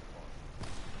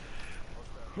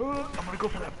 I'm gonna go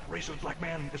for that racist black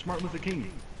man. It's Martin Luther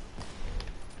King.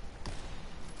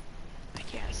 I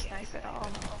can't snipe at all.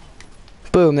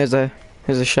 Boom. There's a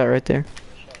shot right there.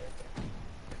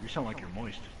 You sound like you're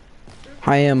moist.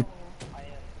 I am.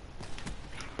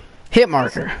 Hit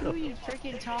marker. Who are you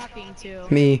freaking talking to?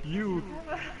 Me. You.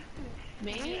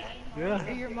 Me? Or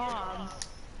Yeah. your mom?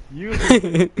 You.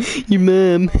 Your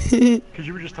mom. Because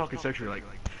you were just talking sexually, like,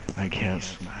 I can't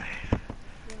snipe.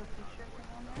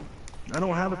 I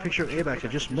don't have a picture of Avax. I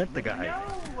just met the guy. no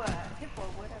Hippo,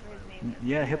 whatever his name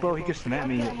Yeah, Hippo, he can snap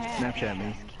me, Snapchat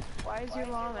me. Why is your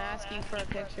mom asking for a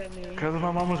picture of me? Because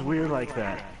my mom was weird like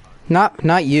that.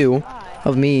 Not you. Why?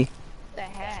 Of me. The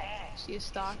heck? She a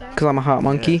stalker? Because I'm a hot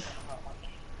monkey. Yes.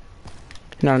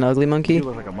 Not an ugly You monkey.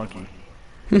 look like a monkey.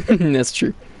 That's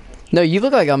true. No, you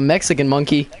look like a Mexican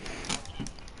monkey.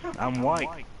 I'm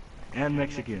white. And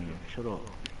Mexican. Shut up.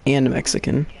 And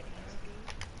Mexican.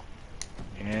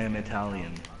 And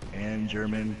Italian. And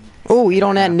German. Oh, eat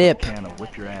on that nip. Can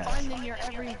whip your ass. Fun in your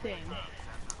everything.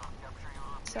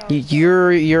 So,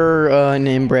 You're an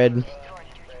inbred.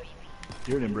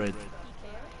 You're an inbred.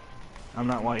 I'm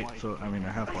not white, so I mean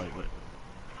I'm half white, but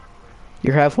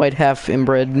You're half white, half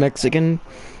inbred Mexican.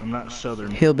 I'm not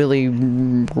southern. Hillbilly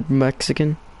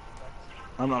Mexican.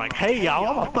 I'm not like, hey y'all,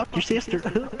 I'm gonna fuck your sister.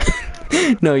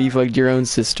 No, you fucked your own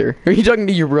sister. Are you talking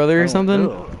to your brother or something?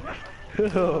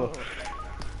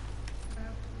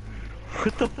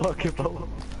 What the fuck, Hippo?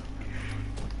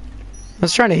 I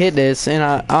was trying to hit this, and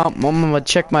I'm gonna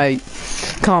check my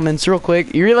comments real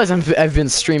quick. You realize I've been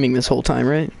streaming this whole time,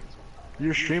 right?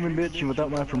 You're streaming, bitch, and without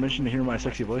my permission to hear my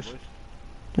sexy voice?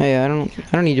 Hey, I don't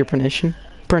need your permission.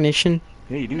 Permission.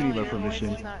 Yeah, you do need my permission.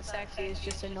 It's not sexy, it's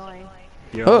just annoying.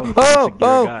 Yeah, Oh, I'm oh, a gear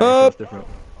guy, so oh. it's different.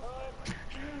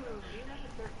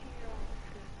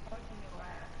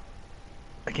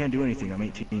 I can't do anything, I'm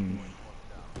 18.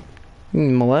 You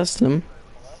can molest him.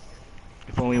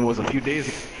 If only it was a few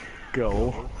days ago.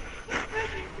 What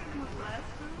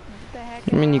the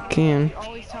heck? I mean, you can. You're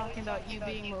always talking about you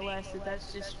being molested,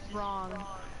 that's just wrong.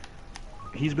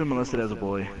 He's been molested as a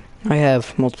boy. I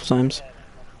have multiple times.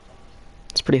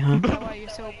 It's pretty hot. Is that why you're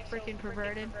so freaking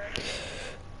perverted?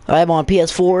 I am on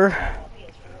PS4,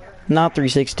 not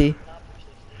 360.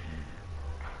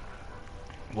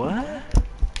 What?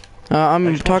 I'm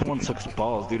Xbox talking. One sucks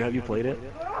balls, dude. Have you played it?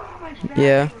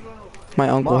 Yeah, my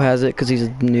uncle has it because he's a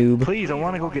noob. Please, I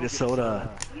want to go get a soda.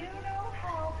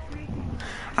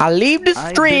 I leave the I've been out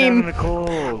in stream. the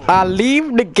cold. I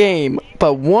leave the game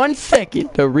for 1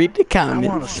 second to read the I want a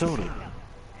comments. soda.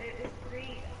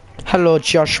 Hello,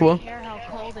 Joshua. Care how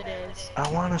cold it is. I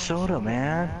want a soda,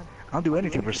 man. I'll do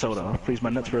anything for soda. I'll freeze my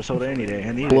nuts for a soda any day.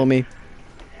 I need Blow it. me.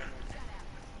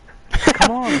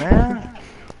 Come on, man.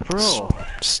 For real.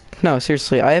 No,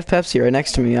 seriously, I have Pepsi right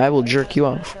next to me. I will jerk you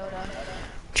off. Soda.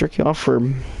 Jerk you off for.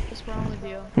 What's wrong with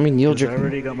you? I mean, you'll 'Cause I jerk.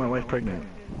 already got my wife pregnant.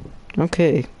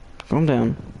 Okay, calm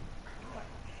down.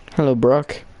 Hello,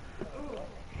 Brock.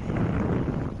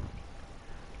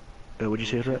 What'd you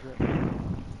say to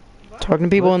that? Talking to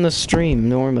people in the stream.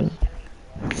 Don't worry about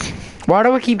it. Why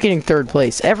do I keep getting third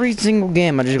place? Every single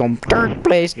game, I just go third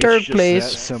place, third It's just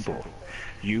place. that simple.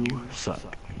 You suck. No,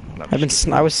 I'm I've been. just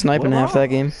kidding. I was sniping half that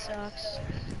game. Sucks.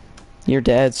 Your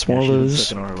dad Yeah, she's been swallows.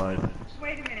 sucking on her life.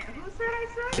 Wait a minute, who said I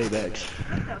suck? Hey, Bex.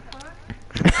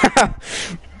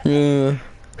 What the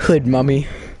fuck? Hood mummy.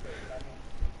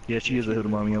 Yeah, she is a hood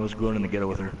mommy. I was growing in the ghetto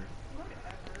with her.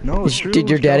 No, it's true. Did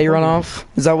your it's daddy run California.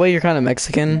 off? Is that why you're kind of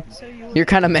Mexican? So you You're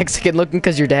kind of Mexican looking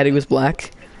because your daddy was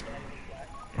black.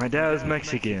 My dad was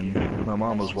Mexican. My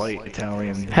mom was white,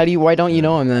 Italian. Why don't you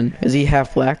know him then? Is he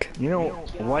half black? You know,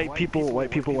 white people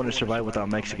want to survive without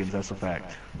Mexicans. That's a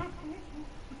fact.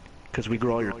 Cause we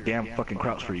grow all your damn fucking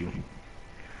crops for you.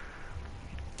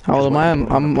 How old am I? Just white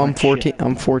people I'm don't black 14.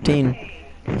 I'm 14.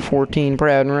 14,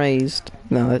 proud and raised.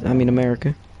 No, I mean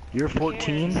America. You're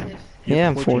 14. Yes, Yeah,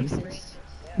 I'm 14.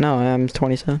 No, I'm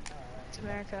 27. it's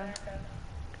America.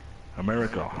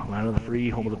 America, land of the free,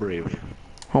 home of the brave.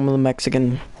 Home of the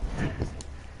Mexican.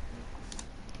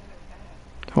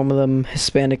 Home of them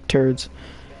Hispanic turds.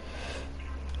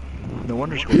 No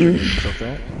wonder Scorcher named himself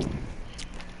that.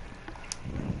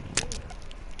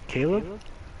 Caleb?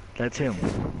 That's him.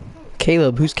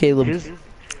 Caleb, who's Caleb? His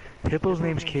Hippo's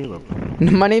name's Caleb.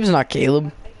 My name's not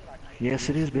Caleb. Yes,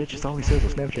 it is, bitch. It's all he says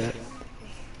on Snapchat.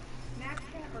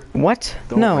 What?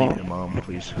 Don't No. rape him, Mom,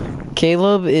 please.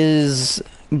 Caleb is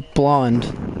blonde.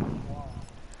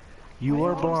 You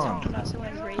are Talking blonde. about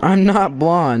someone raping I'm not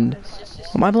blonde. it's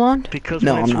just Am I blonde? Because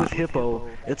No, when I'm it's not. with Hippo,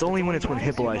 it's only when it's with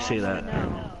Hippo I say that.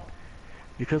 no.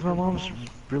 Because my mom's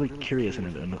really curious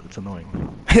and it's annoying.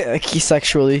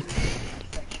 Sexually.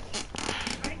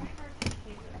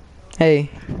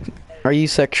 Hey, are you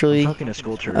sexually, I'm talking to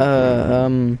Sculpture.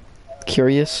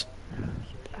 curious?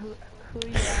 Who are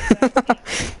you asking?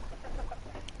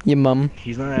 Your mum.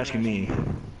 He's not asking me.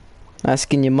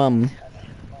 Asking your mum.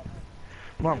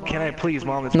 Mom, can I please,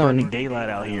 Mom? It's No, burning daylight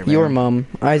out here, man. Your mum.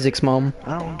 Isaac's mum.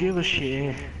 I don't give a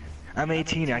shit. I'm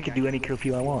 18. I can do any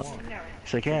curfew I want.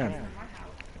 Yes, I can.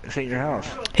 This ain't your house.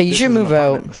 Hey, you This should is an move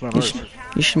out. apartment. It's not You ours.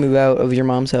 you should move out of your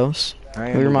mom's house. I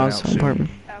Of am your moving mom's out soon. apartment.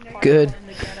 That part Good. in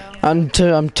the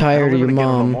ghetto. I'm I tired don't of your live in a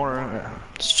ghetto no mom. more.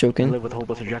 Just I joking. live with a whole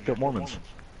bunch of jacked up Mormons.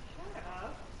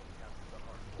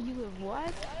 You live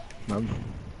what? None.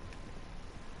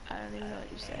 I don't even know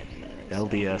what you said.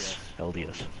 LDS.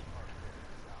 LDS.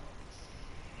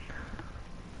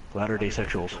 Latter-day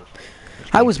sexuals.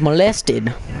 I was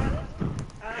molested.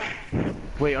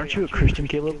 Wait, aren't you a Christian,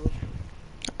 Caleb?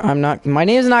 I'm not. My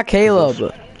name's not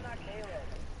Caleb.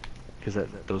 Because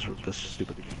that's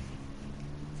stupid.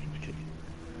 Okay.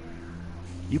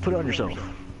 You put it on yourself.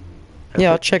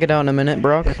 Yeah, I'll check it out in a minute,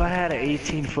 Brock. If I had an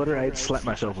 18-footer, I'd slap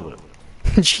myself with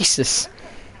it. Jesus.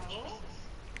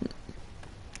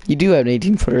 You do have an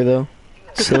 18-footer though.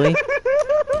 Silly.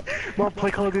 Mom,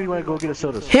 play Call of Duty while I go get a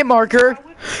soda. Hit marker.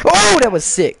 Oh, that was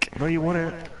sick. No, you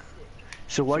wouldn't.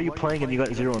 So why are you playing and you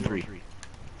got 0 and 3?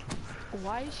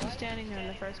 Why is she standing there in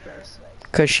the first place?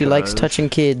 Cause she likes touching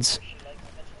kids.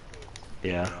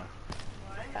 Yeah.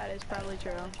 That is probably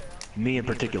true. Me in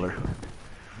particular.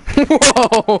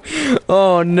 Whoa!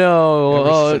 Oh no! Ever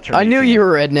since I turned I knew 18. you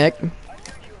were redneck.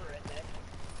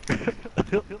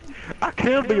 I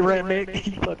can be redneck,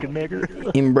 you fucking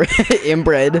nigger.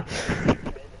 Inbred.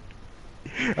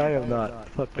 I am not.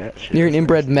 Fuck that shit. You're an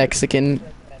inbred Mexican,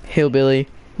 hillbilly,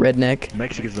 redneck.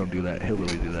 Mexicans don't do that.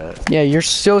 Hillbillies do that. Yeah, you're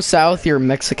so south. You're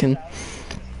Mexican.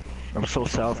 I'm so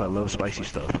south. I love spicy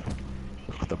stuff.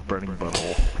 The burning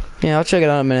butthole. Yeah, I'll check it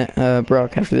out in a minute,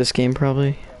 Brock. After this game,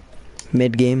 probably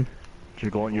mid game.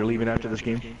 You're leaving after this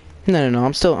game? No.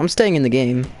 I'm staying in the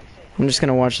game. I'm just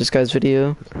gonna watch this guy's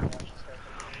video.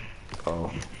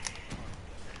 Oh.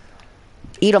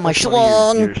 Eat on my That's funny,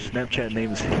 schlong. Your Snapchat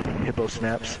name is Hippo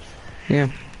Snaps. Yeah.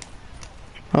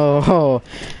 Oh,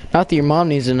 not that your mom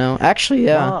needs to know. Actually,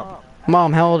 yeah.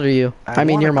 Mom, how old are you? I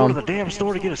mean, your wanna mom. go to the damn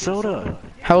store to get a soda.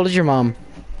 How old is your mom?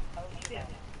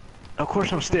 Of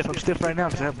course I'm stiff. I'm stiff right now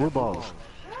because I have blue balls.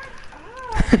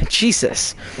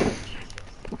 Jesus.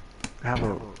 I have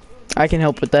a... I can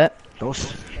help with that. Don't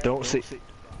say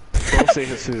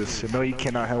Jesus. No, you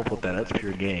cannot help with that. That's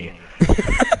pure gay.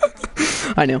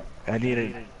 I know. I need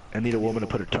a woman to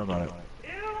put her tongue on it.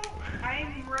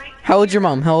 How old's your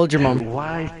mom? How old's your mom?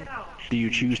 Why do you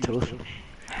choose to listen? You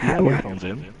have earphones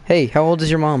in. Hey, how old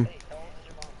is your mom?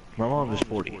 My mom is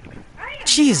 40.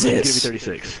 Jesus. She's gonna be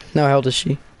 36. No, how old is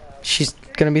she? She's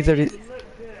gonna be 30.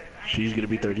 She's gonna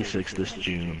be 36 this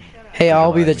June. Hey,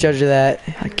 I'll be the judge of that.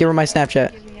 Give her my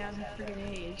Snapchat. Give me out her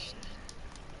freaking age.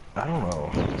 I don't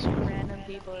know. Just random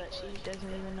people that she doesn't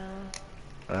even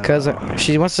know. Cause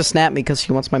she wants to snap me because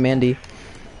she wants my Mandy.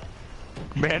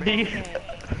 Mandy?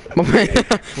 my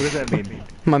What does that mean?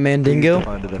 Mandingo.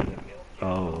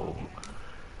 Oh.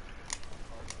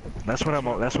 That's when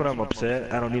I'm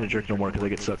upset. I don't need a jerk no more because I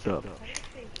get sucked up.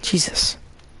 Jesus.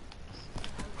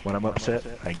 When I'm upset,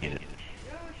 I get it.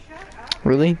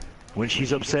 Really? When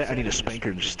she's upset, I need to spank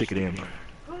her and just stick it in.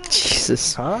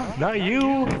 Jesus. Huh? Not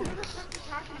you! I'm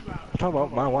talking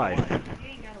about my wife.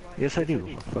 Yes, I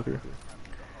do, fucker.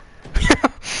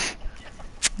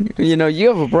 You know, you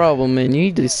have a problem, man. You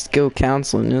need to go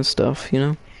counseling and stuff, you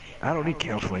know? I don't need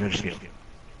counseling, I just need...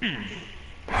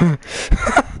 I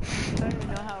don't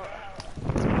know how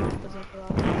his mom was up with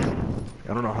all this.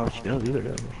 I don't know how she does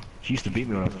either. She used to beat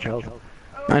me when I was a child.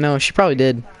 I know, she probably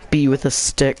did. Beat you with a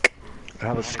stick. I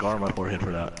have a scar on my forehead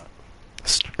for that.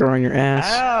 Scar on your ass.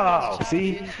 Ow!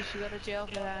 See? You should go to jail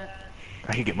for that.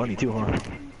 I could get money too, huh?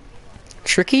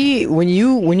 Tricky, when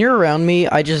you're around me,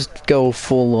 I just go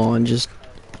full on, just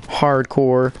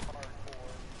hardcore.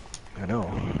 I know.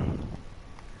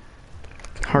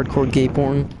 Hardcore gay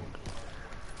porn.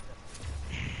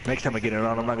 Next time I get it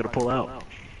on, I'm not gonna pull out.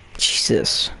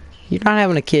 Jesus. You're not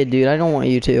having a kid, dude. I don't want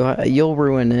you to. You'll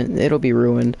ruin it. It'll be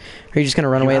ruined. Are you just gonna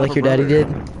run away like your daddy did?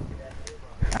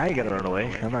 I ain't gonna run away.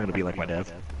 I'm not gonna be like my dad.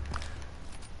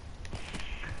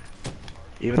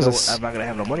 Even though I'm not gonna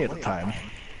have no money at the time.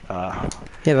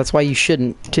 Yeah, that's why you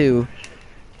shouldn't, too.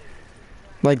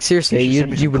 Like, seriously, you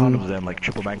condoms wouldn't... then, like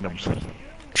triple magnums.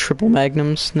 Triple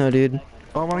magnums? No, dude.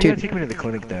 Oh, mom, you gotta take me to the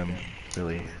clinic then.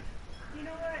 Really.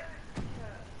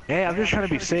 Hey, I'm just trying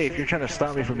to be safe. You're trying to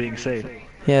stop me from being safe.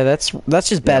 Yeah, that's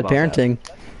just bad parenting.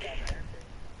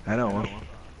 I know.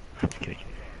 Okay.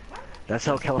 That's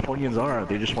how Californians are.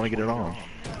 They just want to get it on.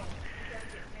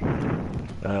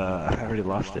 I already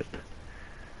lost it.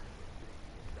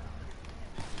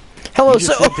 Hello,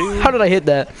 so how did I hit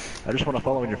that? I just want to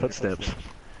follow in your footsteps.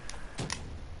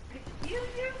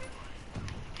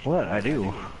 What? I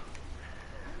do.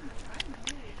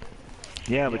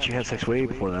 Yeah, but you had sex way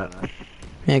before that.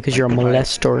 Yeah, because you're a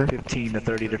molester. 15 to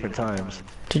 30 different times.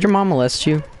 Did your mom molest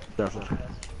you?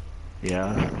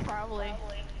 Yeah. Probably.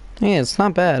 Yeah, it's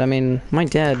not bad. I mean, my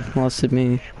dad molested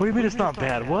me. What do you mean it's not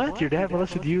bad? What? Your dad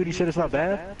molested you and he said it's not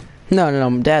bad?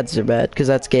 No, dads are bad, because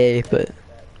that's gay, but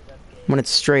when it's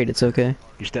straight, it's okay.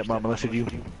 Your stepmom molested you?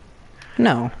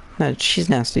 No, she's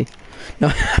nasty.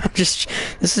 No, I'm just,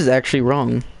 this is actually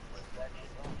wrong.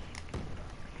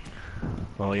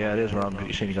 Well, yeah, it is wrong, but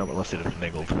you're saying you got molested and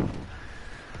finagled.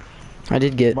 I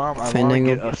did get Mom, I want to finagled.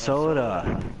 get a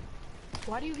soda.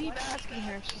 Why do you keep asking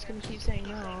her if she's gonna keep saying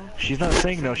no? She's not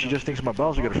saying no, she just thinks my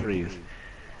balls are gonna freeze.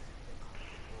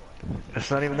 It's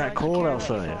not even that cold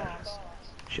outside.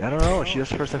 I don't know, that's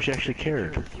the first time she actually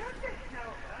cared.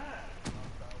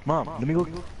 Mom, let me go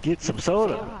get some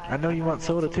soda. I know you want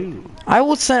soda too. I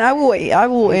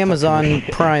will Amazon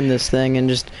Prime this thing and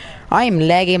just, I am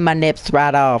lagging my nips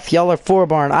right off. Y'all are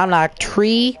 4-born. I'm like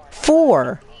 3,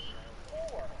 4.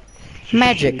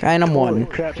 Magic, and I'm 1.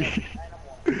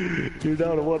 You're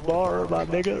down to one bar, my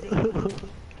nigga.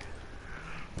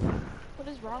 What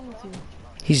is wrong with you?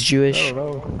 He's I Jewish. don't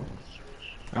know.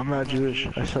 I'm not Jewish.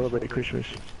 I celebrate Christmas.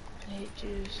 I hate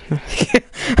Jews.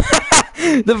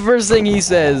 The first thing he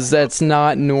says, that's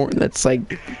not that's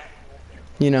like,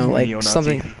 you know, like Neo-Nazi.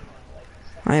 something.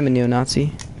 I am a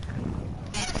neo-Nazi.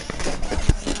 I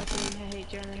hate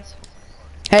Germans.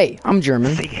 Hey, I'm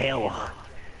German. Say hell.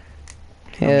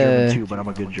 I'm German too, but I'm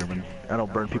a good German. I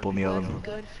don't burn people in the oven.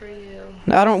 Good for you.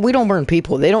 We don't burn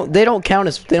people. They don't count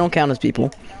as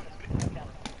people.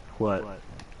 What?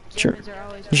 Sure. Germans are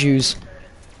always Jews.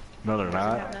 No, they're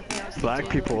not. Black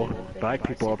people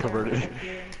are perverted.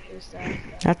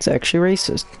 That's actually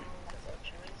racist.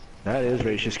 That is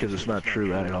racist because it's not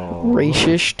true at all.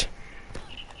 Racist.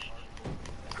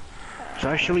 It's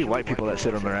actually white people that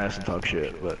sit on their ass and talk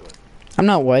shit, but... I'm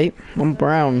not white. I'm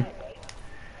brown.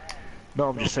 No,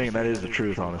 I'm just saying that is the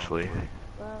truth, honestly.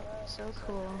 Well, so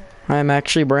cool. I'm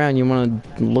actually brown. You want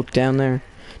to look down there?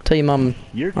 Tell your mom.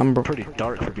 You're I'm pretty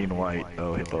dark for being white,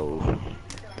 oh, Hippo.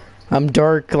 I'm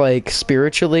dark, like,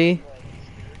 spiritually.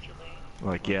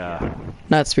 Like, yeah.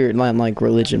 Not spirit, not like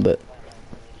religion, but...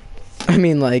 I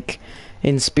mean, like,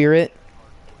 in spirit.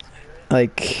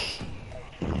 Like...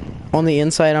 On the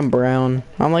inside, I'm brown.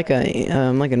 I'm like an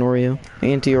Oreo.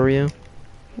 Anti-Oreo.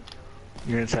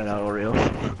 You're inside out Oreos.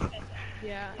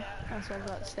 Yeah, that's what I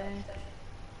was about to say.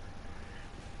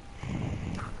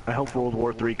 I hope World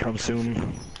War III comes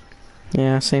soon.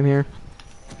 Yeah, same here.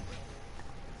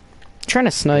 Trying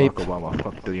to snipe. Barack Obama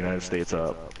fucked the United States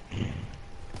up.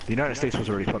 The United States was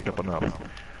already fucked up enough. What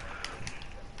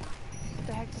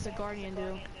the heck does a Guardian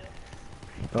do?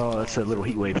 Oh, that's a little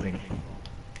heat wave thing.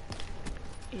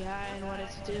 Yeah, and what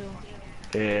it's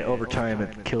do? Over time,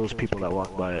 it kills people that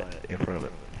walk by it in front of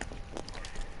it.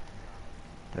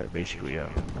 That basically, yeah.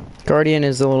 Guardian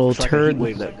is a little It's like a turd. heat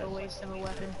wave that... Like a waste of a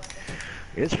weapon.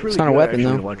 It's really not a good, weapon,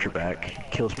 actually, though. to watch your back.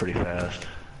 Kills pretty fast.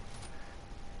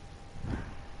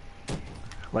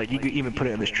 Like, you could even put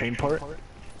it in this train part.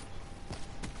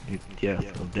 Yeah,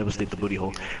 it'll devastate the booty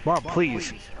hole. Mom,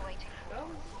 please!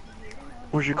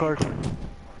 Where's your card?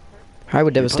 I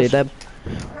would devastate that.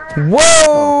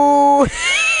 Whoa!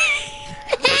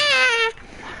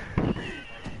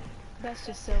 That's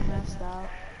just so messed up.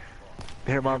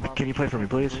 Here, Mom, can you play for me,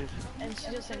 please? And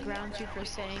she doesn't ground you for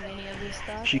saying any of this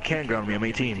stuff. She can ground me, I'm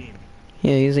 18.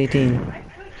 Yeah, he's 18.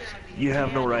 You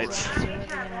have no rights. You're living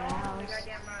in our house.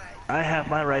 I have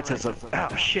my rights as a...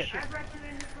 Ow, shit!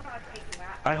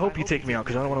 I hope you take me out,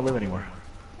 because I don't want to live anymore.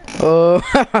 Oh,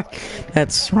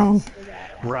 that's wrong.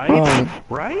 Right?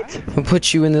 Right? I'll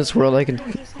put you in this world. I can.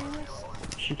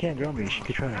 She can't ground me, she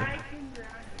could try.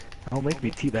 Don't make me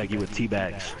teabag you with tea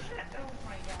bags.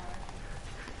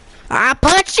 I'll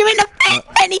put you in the face.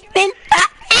 Anything.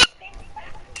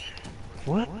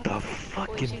 What the Wait,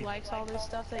 fucking... she likes all this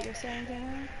stuff that you're saying to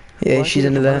her? Yeah, Well, I she's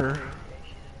did it into for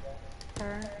that. her.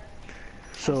 Her?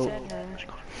 So... Said her.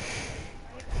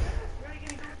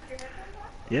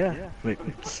 Yeah. Wait.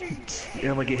 You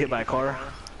gonna get hit by a car?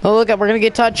 Oh, look, we're gonna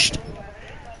get touched.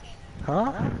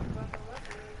 Huh?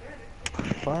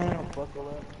 Fine, I'll buckle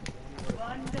up.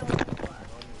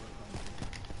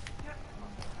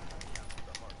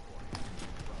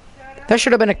 That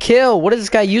should have been a kill. What is this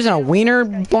guy using? A wiener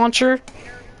launcher?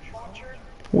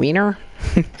 Wiener?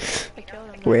 I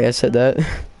killed him. Wait, I said that.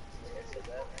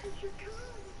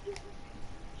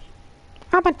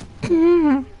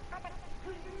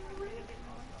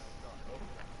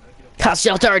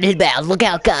 Hostile dart inbound. Look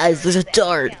out, guys. There's a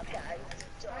dart.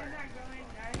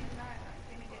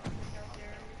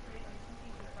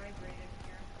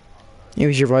 It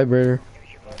was your vibrator.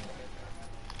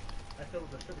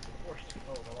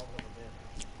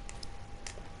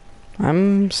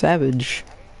 I'm savage.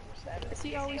 Is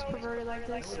he always perverted like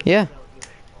this? Yeah,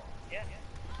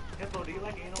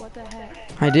 What the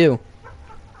heck? I do.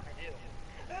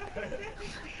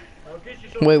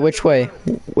 Wait, which way?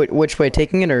 Which way?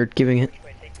 Taking it or giving it?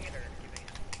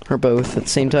 Or both at the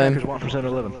same time? Packers want for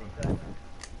 7-Eleven.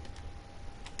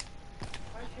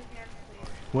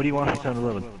 What do you want for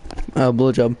 7-Eleven?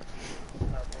 Blowjob.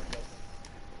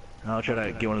 I'll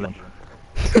try to get one of them.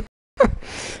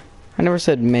 I never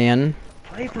said man.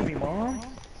 Play for me, Mom.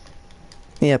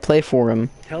 Yeah, play for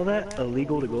him. Tell that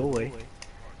illegal to go away.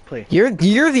 Play. You're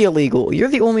the illegal. You're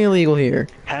the only illegal here.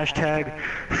 Hashtag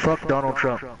fuck Donald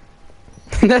Trump.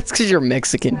 That's because you're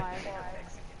Mexican.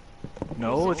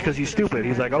 No, it's because he's stupid.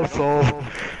 He's like, I'll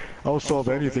solve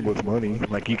anything with money.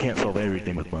 Like, you can't solve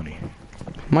everything with money.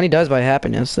 Money does buy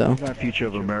happiness, though. Not future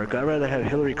of America. I'd rather have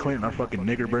Hillary Clinton or fucking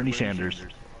nigger Bernie Sanders.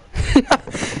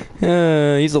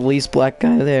 He's the least black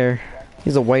guy there.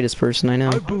 He's the whitest person I know.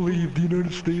 I believe the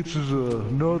United States is a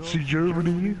Nazi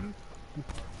Germany.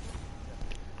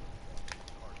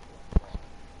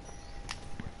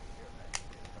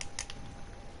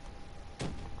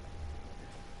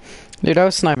 Dude, I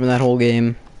was sniping that whole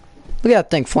game. Look at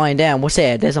that thing flying down. What's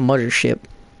that? That's a mothership.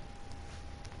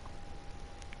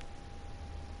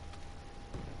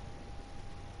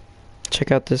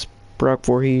 Check out this Brock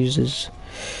Voorhees is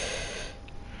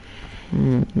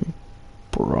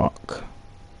Brock.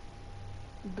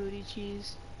 Booty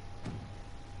cheese.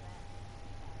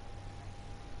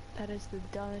 That is the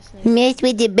dumbest name. Mess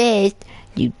with the best,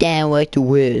 you down with the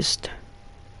West.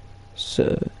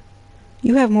 So,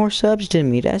 you have more subs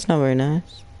than me. That's not very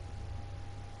nice.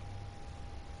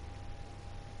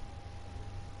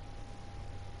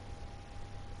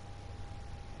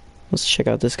 Let's check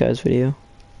out this guy's video.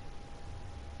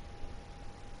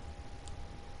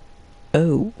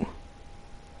 Oh.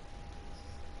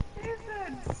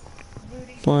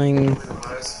 Flying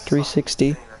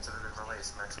 360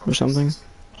 or something.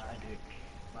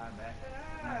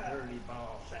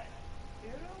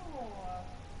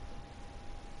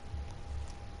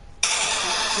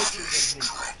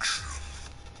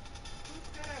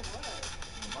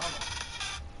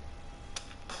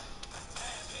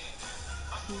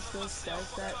 He still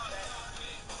says that.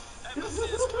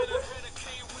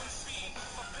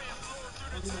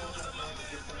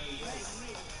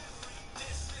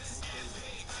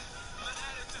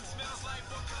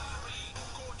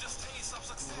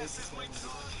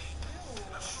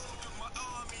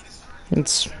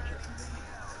 It's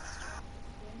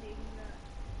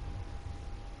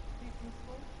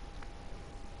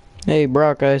hey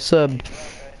Brock, I subbed.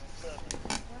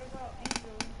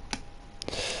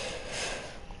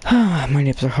 My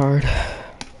nips are hard.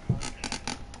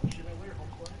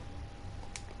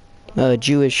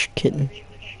 Jewish kitten.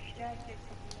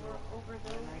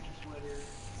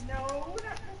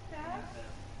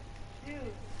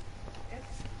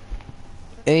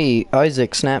 Hey,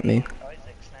 Isaac, snap me.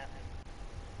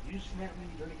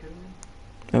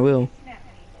 I will.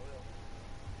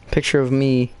 Picture of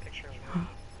me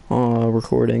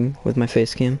recording with my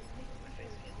face cam.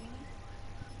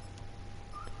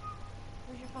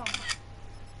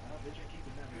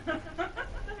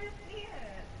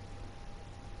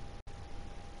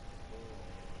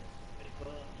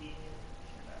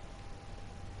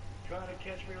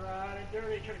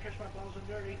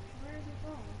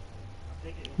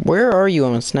 Where are you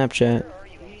on Snapchat?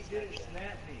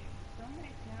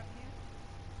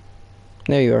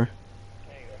 There you are.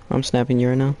 I'm snapping you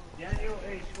right now.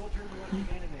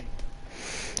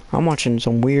 I'm watching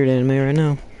some weird anime right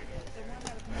now.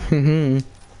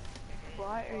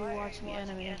 Why are you watching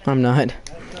anime? I'm not.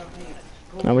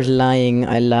 I was lying.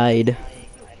 I lied.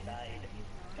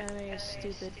 Anime is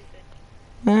stupid.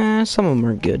 Some of them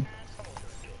are good.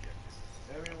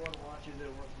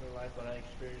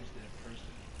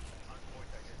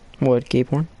 What, gay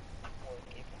porn?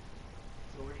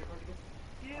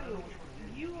 Dude,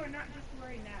 you are not just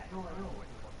wearing that.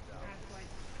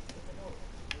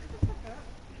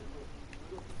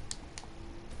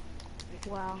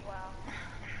 Wow.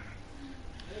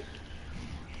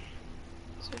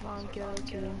 So long ghetto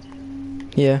too.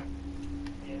 Yeah.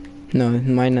 No,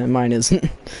 mine isn't.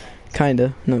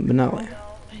 Kinda. No, but not like.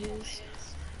 His.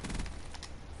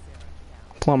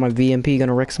 Pull out my VMP,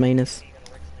 gonna Rex Manus.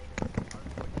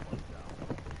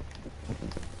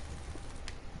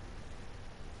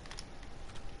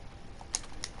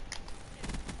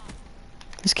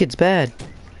 This kid's bad.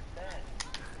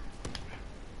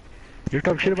 You're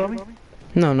talking shit about me?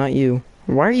 No, not you.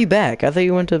 Why are you back? I thought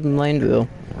you went to Landville.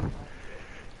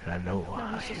 I know.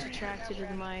 No, he's just attracted to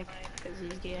the mic because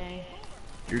he's gay.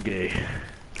 You're gay.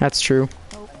 That's true.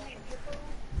 Oh.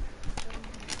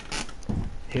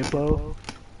 Hippo?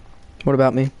 What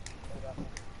about me?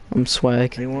 I'm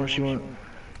swag. Any more she want?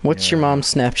 What's your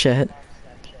mom's Snapchat?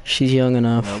 She's young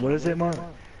enough. What is it, Mom?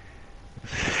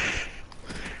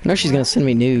 I know she's gonna send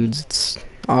me nudes. It's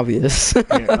obvious. Here,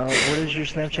 what is your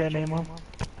Snapchat name, Mom?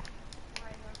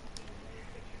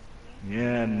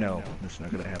 Yeah, no. That's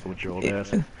not gonna happen with your old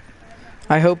ass.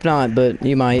 I hope not, but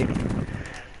you might.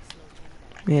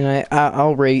 And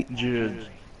I'll rate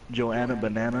Joanna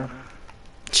Banana.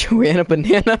 Joanna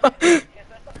Banana.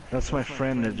 That's my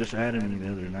friend that just added me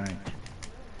the other night.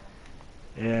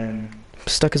 And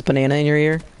Stuck his banana in your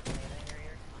ear.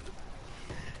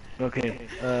 okay,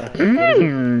 what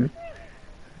is it?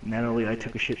 Natalie, I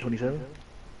took a shit 27.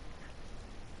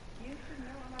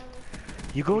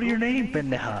 You go to your name,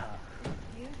 pendeja.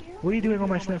 What are you doing on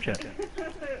my Snapchat?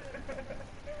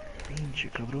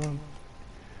 Pinche cabrón.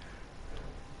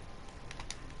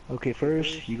 Okay,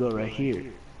 first you go right here.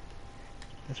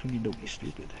 That's when you don't be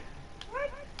stupid.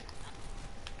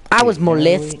 I was Okay,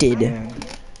 Natalie, molested. and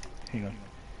hang on.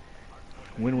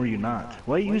 When were you not?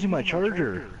 Why are you using my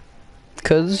charger?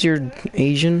 Cause you're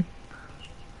Asian.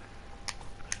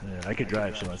 I could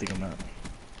drive, so I think I'm not.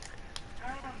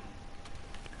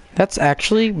 That's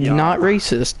actually Yeah. not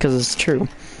racist, cause it's true.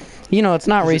 You know, it's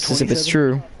not Is it racist if it's 27?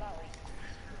 true.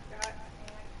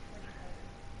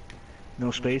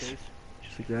 No space?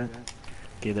 Just like that?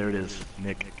 Okay, there it is,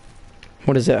 Nick.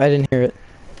 What is it? I didn't hear it.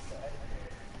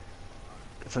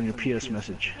 It's on your PS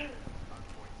message.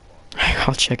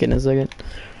 I'll check it in a second.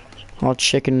 I'll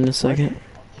check it in a second.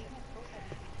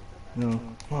 No.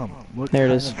 Mom, what There it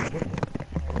kind is.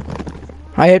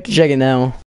 of- I have to check it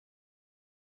now.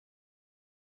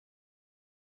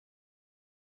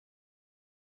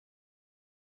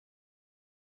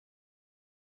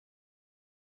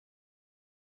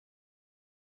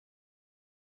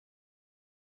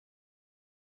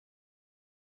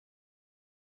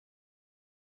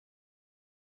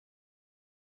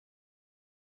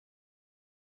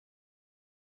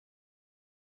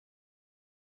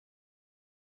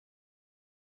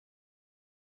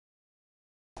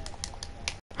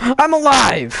 I'm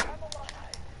alive!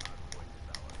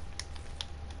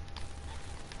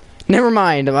 Never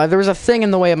mind. There was a thing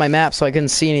in the way of my map, so I couldn't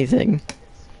see anything.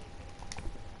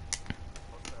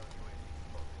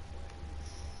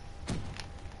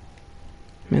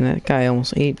 Man, that guy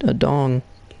almost ate a dong.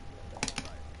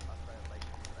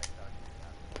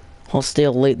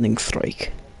 Hostile lightning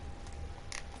strike.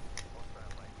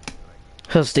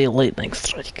 Hostile lightning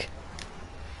strike.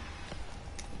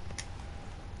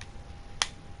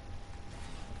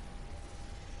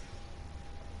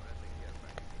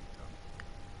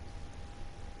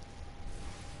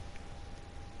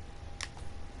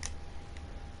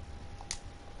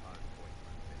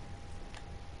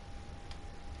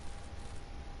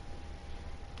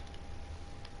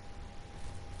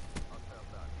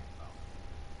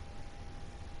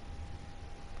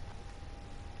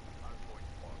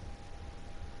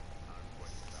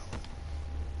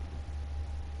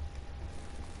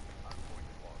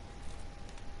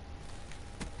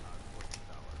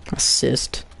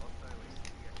 Assist.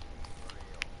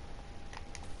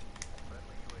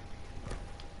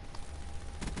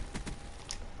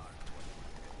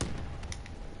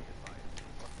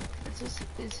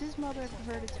 Is his mother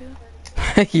perverted too?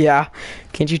 Yeah.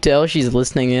 Can't you tell she's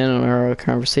listening in on our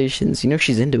conversations? You know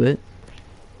she's into it.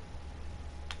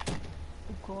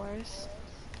 Of course.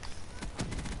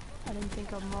 I didn't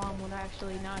think a mom would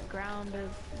actually not ground a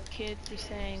kid for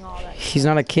saying all that. He's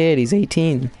not a kid, he's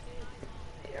 18.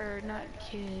 Or not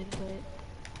kid, but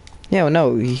Yeah, well,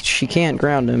 no, she can't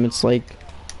ground him. It's like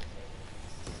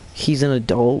he's an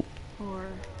adult. or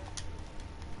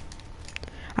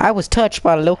I was touched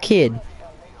by a little kid.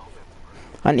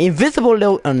 An invisible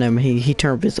little... Oh, no, he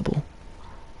turned visible.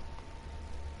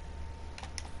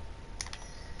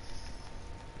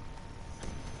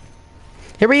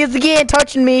 Here he is again,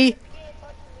 touching me!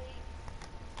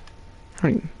 I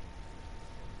don't even...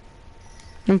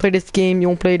 You wanna play this game? You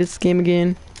wanna play this game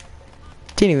again?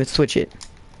 Didn't even switch it.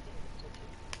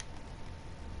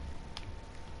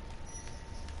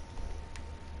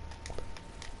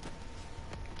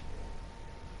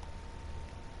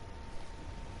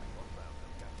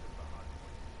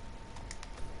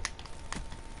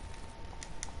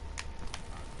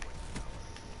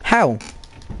 How?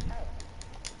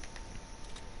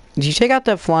 Did you take out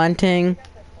that flying thing?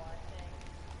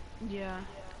 yeah.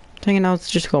 Dang it, now it's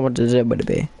just called the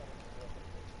Pewdiepie.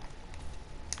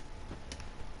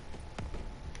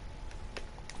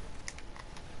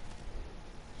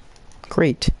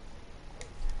 Great.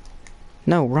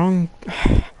 No, wrong.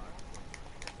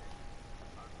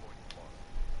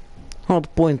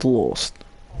 Hard point lost.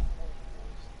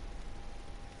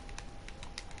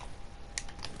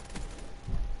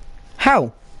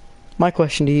 How? My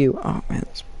question to you. Oh man.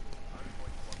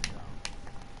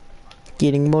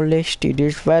 Getting molested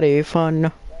is very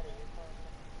fun.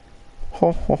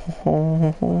 Ho ho ho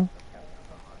ho ho.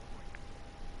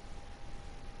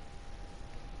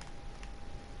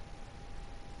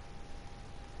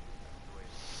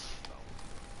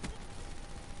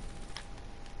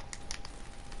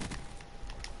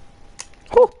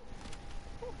 Ho.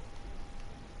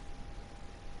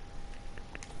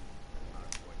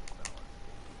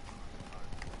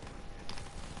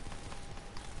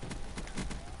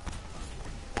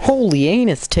 Holy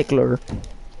anus tickler.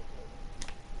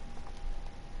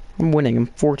 I'm winning. I'm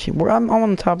 14. I'm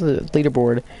on the top of the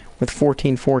leaderboard with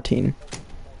 14-14.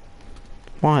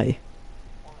 Why?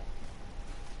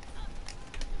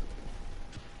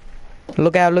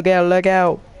 Look out, look out, look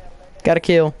out. Got a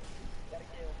kill.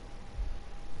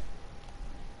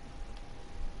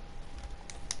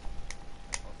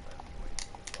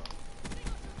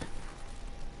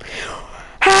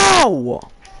 How?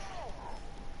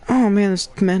 Oh man, this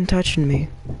man touching me.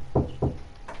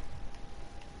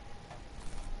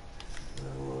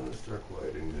 Start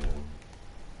quieting down.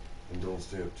 And don't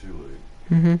stay up too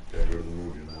late. Mm-hmm. Gotta go to the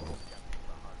movie now.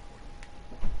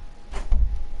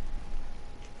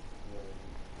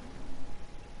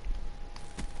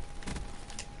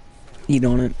 Eat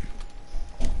on it.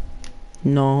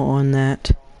 No on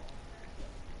that.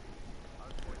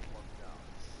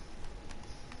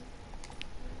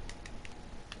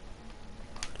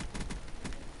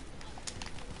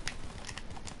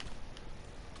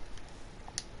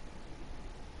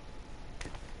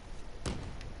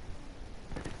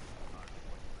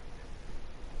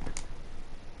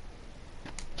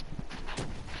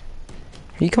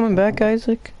 Are you coming back,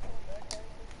 Isaac?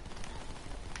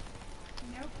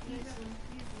 Nope, he's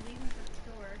leaving for the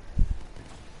store.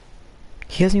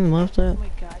 He hasn't even left Oh that. my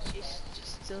god, she's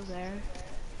just still there.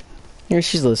 Yeah,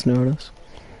 she's listening to us.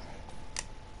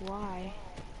 Why?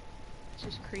 It's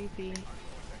just creepy.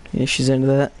 Yeah, she's into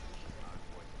that.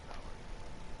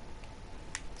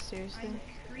 Seriously? I'm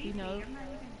creepy. You know? I'm not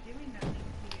even doing nothing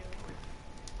to you.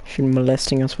 She's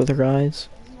molesting us with her eyes.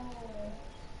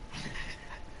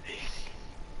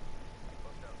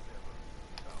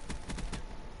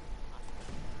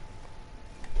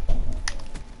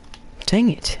 Dang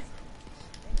it.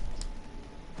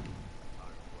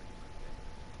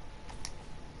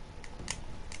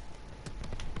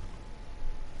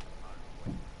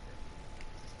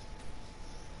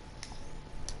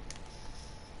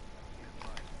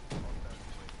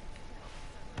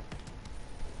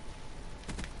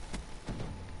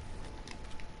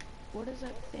 What is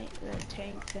that thing? That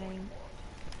tank thing?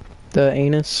 The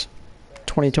anus.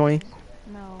 2020.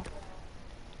 No.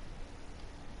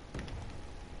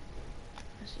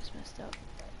 That's just messed up.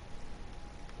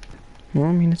 Well,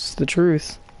 I mean, it's the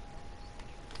truth.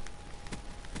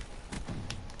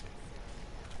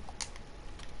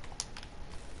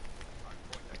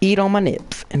 Eat on my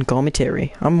nips and call me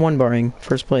Terry. I'm one barring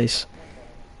first place.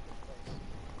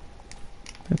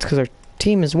 That's because our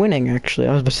team is winning, actually.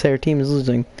 I was about to say our team is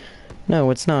losing. No,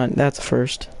 it's not. That's a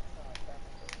first.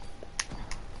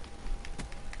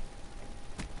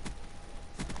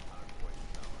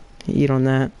 Eat on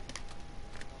that.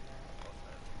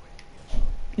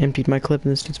 Emptied my clip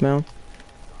in this dude's mouth.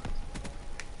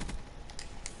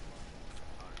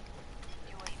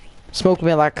 Smoke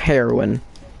me like heroin.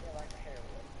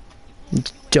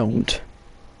 Don't.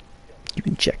 You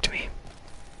inject me.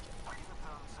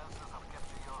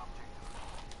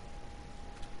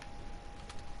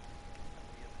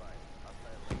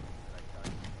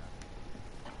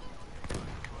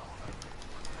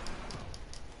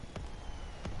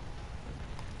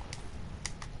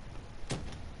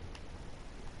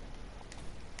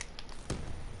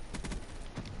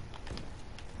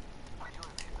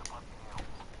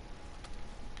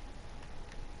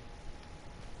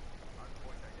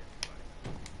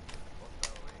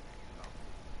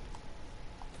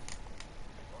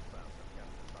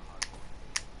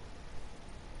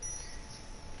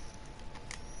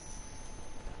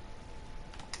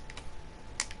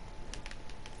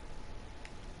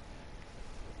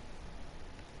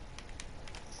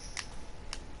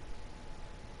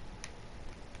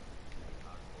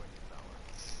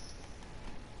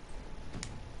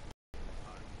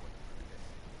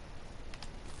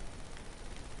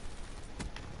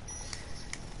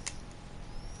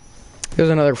 There's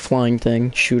another flying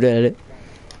thing. Shoot at it.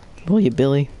 Will you,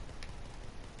 Billy?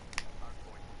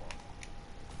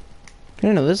 I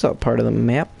don't know, this is all part of the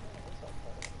map.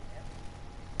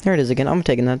 There it is again. I'm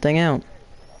taking that thing out.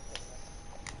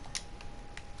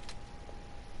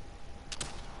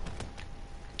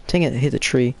 Dang it, hit the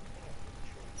tree.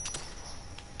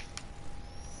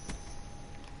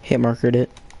 Hit markered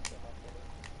it.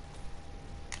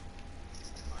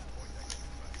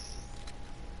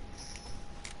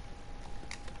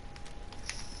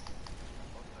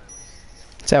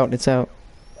 It's out, it's out.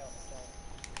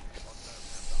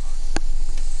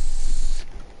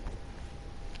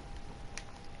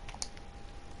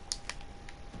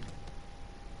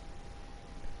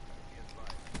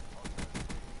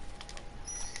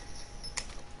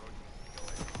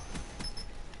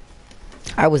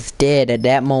 I was dead at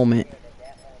that moment.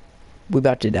 We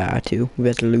about to die too. We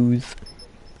about to lose.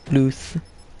 Lose.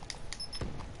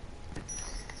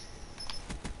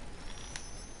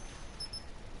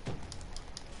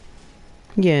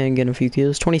 Yeah, and getting a few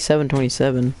kills.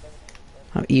 27-27.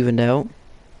 I'm evened out.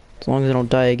 As long as I don't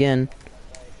die again.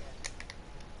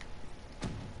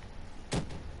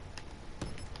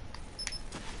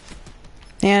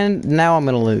 And now I'm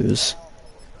gonna lose.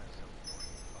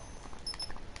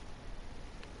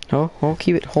 Oh,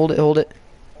 keep it. Hold it, hold it.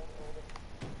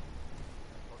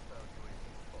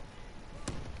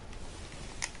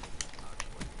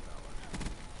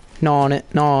 Gnaw on it,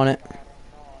 gnaw on it.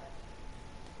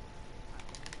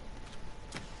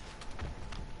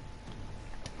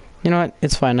 You know what?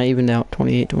 It's fine. I evened out.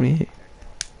 28.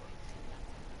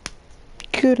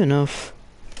 Good enough.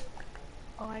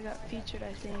 Oh, I got featured,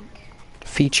 I think.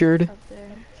 Featured? Up there.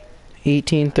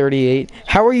 1838.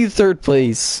 How are you third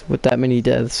place with that many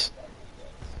deaths?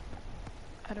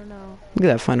 I don't know. Look at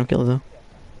that final kill though.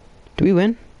 Do we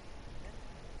win?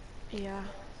 Yeah.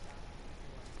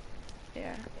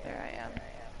 Yeah, there I am.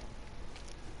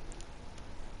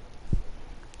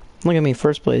 Look at me,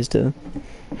 first place too.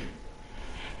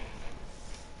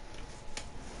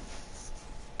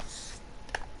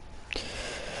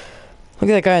 Look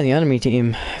at that guy on the enemy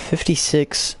team.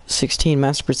 56, 16,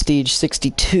 Master Prestige,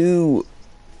 62.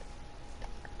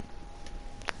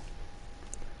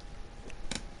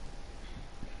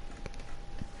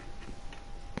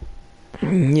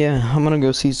 Yeah, I'm gonna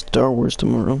go see Star Wars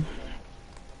tomorrow.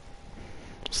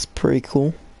 It's pretty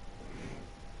cool.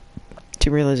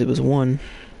 Didn't realize it was 1.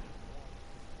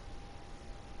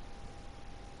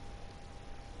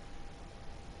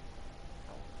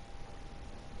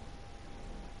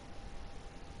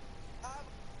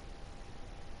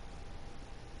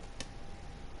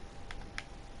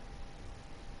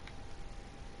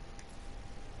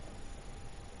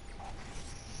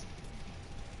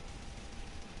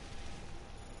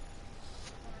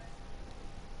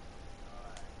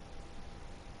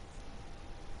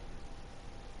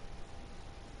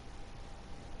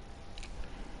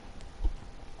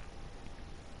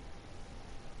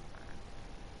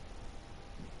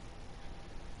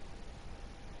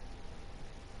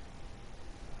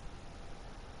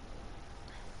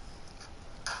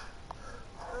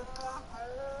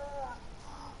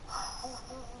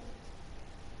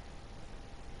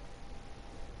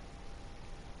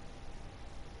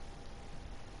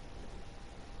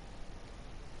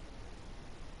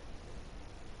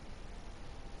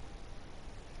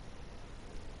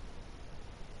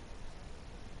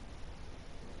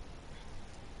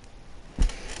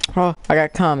 Oh, I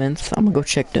got comments. I'm gonna go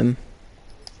check them.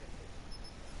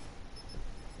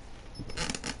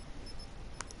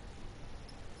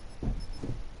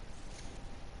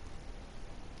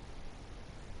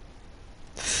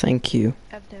 Thank you.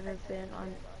 I've never been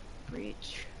on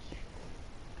Breach.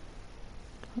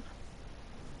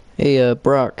 Hey,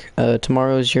 Brock,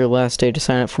 tomorrow's your last day to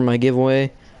sign up for my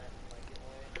giveaway.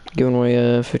 Giving away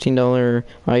a $15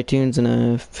 iTunes and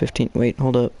a 15... Wait,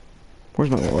 hold up. Where's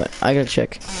my wallet? I gotta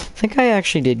check. I think I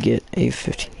actually did get a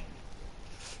 15...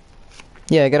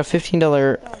 Yeah, I got a $15...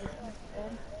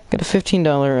 Got a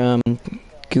 $15,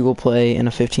 Google Play and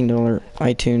a $15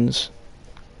 iTunes.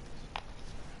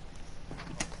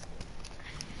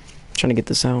 Trying to get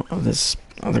this out of this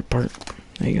other part.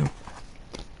 There you go.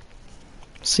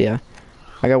 So yeah,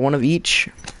 I got one of each.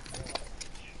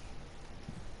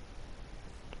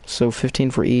 So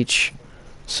 15 for each.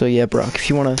 So yeah, Brock, if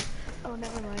you wanna... Oh,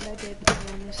 never mind, I did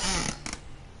put on this.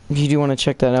 If you do wanna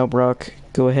check that out, Brock,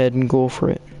 go ahead and go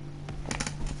for it.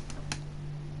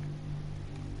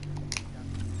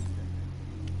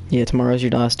 Yeah, tomorrow's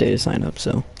your last day to sign up,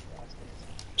 so...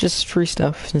 Just free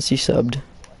stuff since you subbed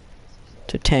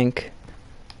to Tank.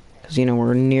 Because, you know,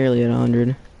 we're nearly at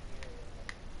 100.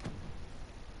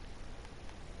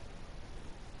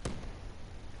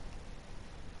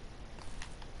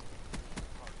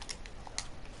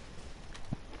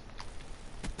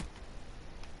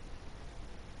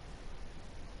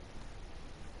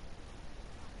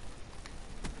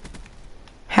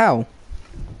 How?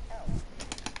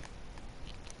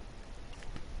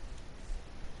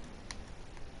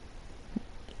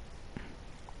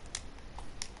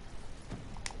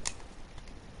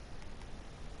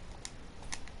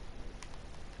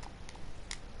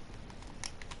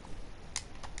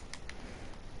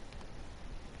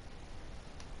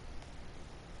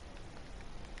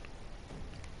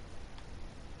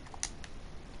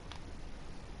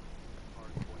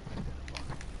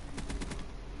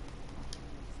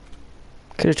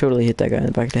 Could have totally hit that guy in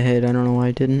the back of the head. I don't know why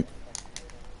I didn't.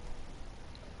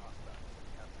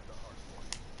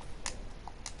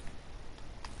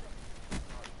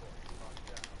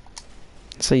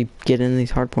 So you get in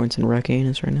these hard points and wreck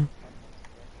Anus right now.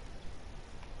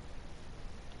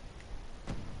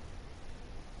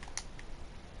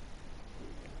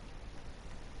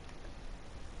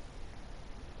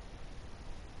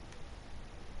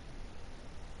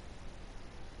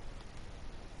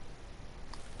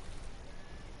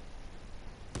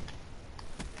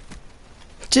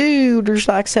 Dude, there's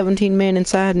like 17 men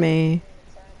inside me.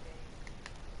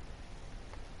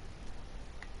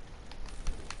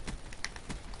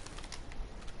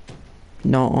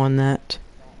 Not on that.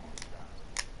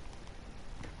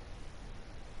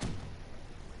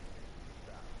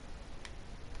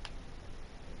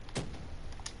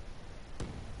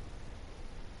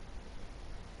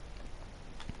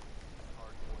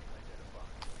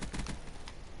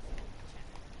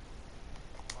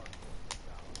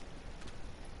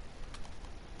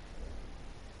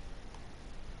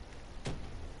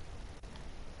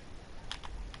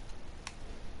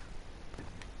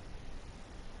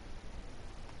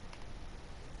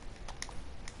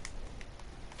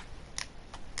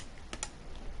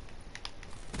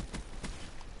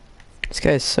 This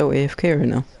guy is so AFK right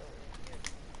now.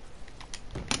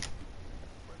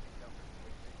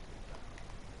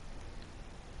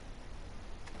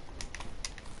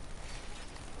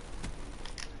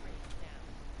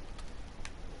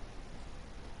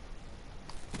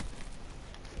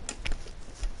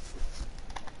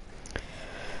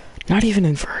 Not even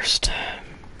in first.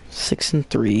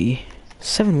 6-3.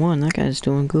 7-1, that guy's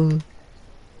doing good.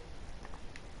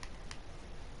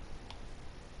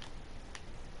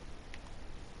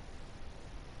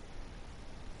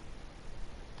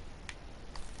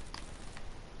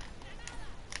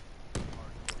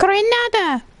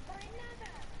 Grenada!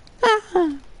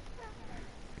 Ah.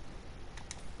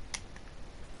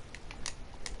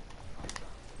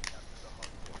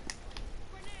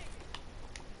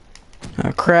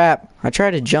 Oh crap, I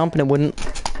tried to jump and it wouldn't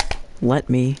let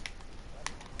me.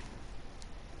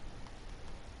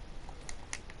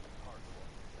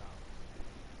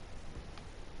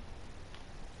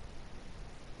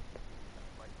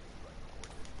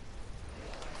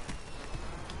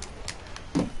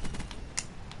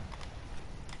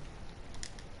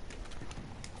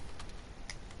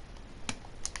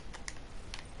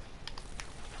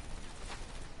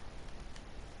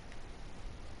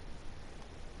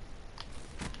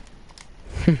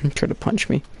 Try to punch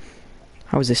me.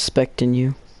 I was expecting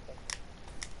you.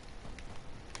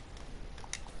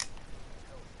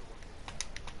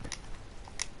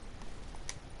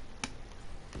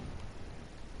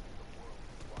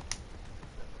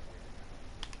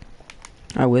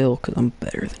 I will, because I'm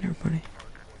better than everybody.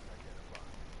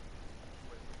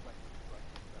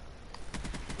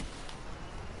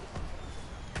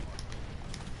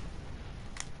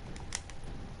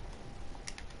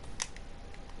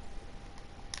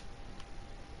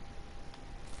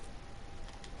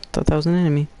 Thought that was an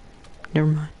enemy. Never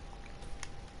mind.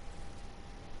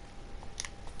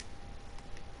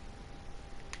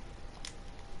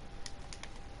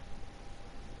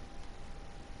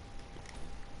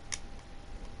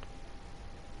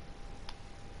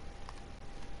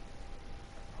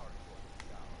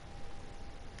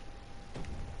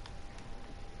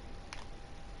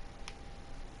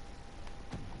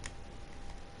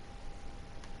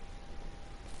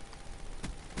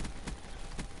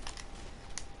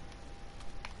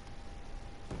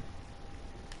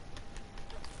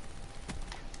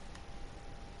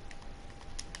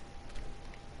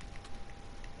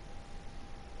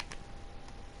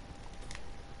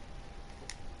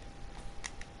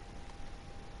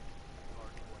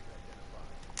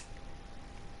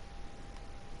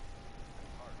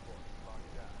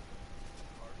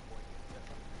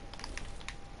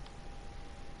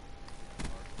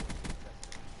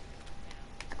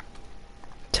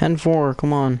 $10-4,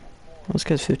 come on. Oh, this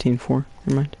guy's 15-4.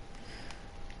 Never mind.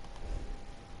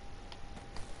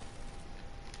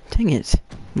 Dang it.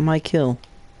 My kill.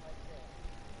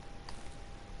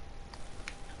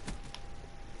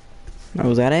 I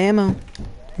was out of ammo.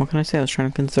 What can I say? I was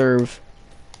trying to conserve.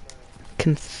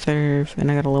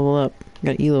 And I gotta level up. I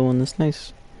got Elo on this.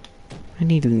 Nice. I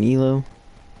need an Elo.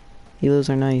 Elos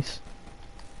are nice.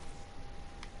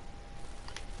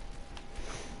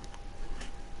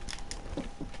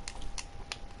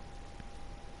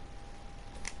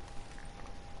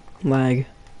 Lag.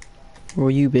 Where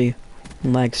will you be?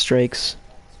 Lag strikes.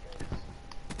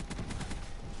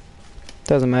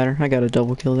 Doesn't matter. I got a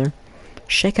double kill there.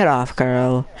 Shake it off,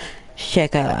 girl.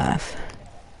 Shake it off.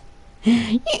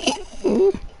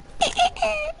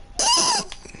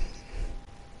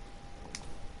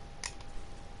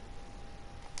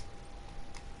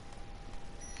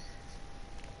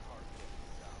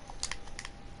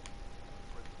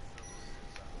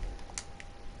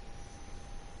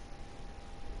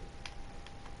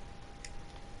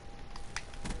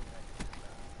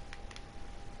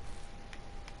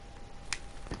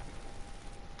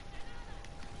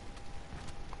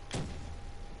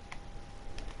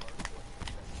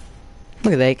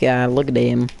 Look at that guy, look at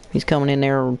him. He's coming in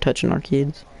there touching our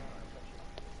kids.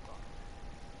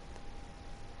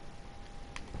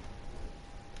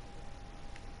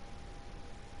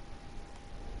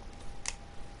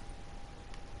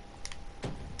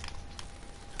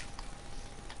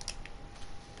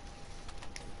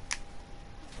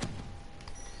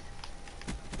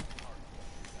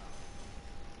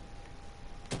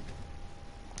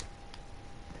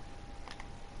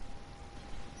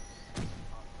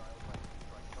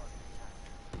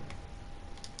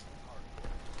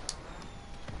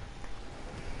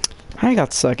 I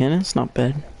got second, it's not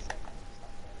bad.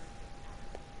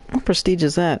 What prestige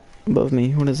is that above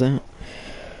me? What is that?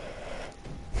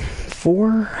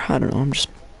 4? I don't know, I'm just...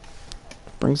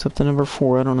 brings up the number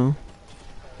 4, I don't know.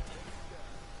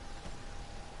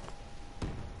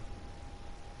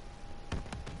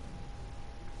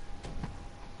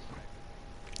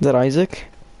 Is that Isaac?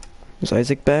 Is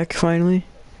Isaac back finally?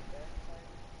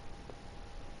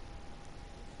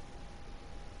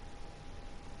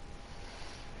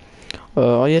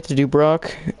 All you have to do,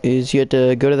 Brock, is you have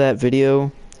to go to that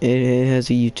video. It has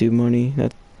a YouTube money.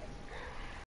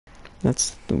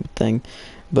 That's the thing.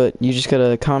 But you just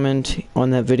gotta comment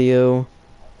on that video.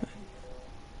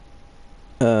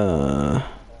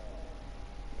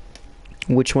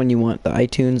 Which one you want, the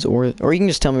iTunes or you can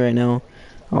just tell me right now.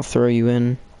 I'll throw you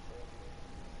in.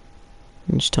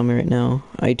 You can just tell me right now,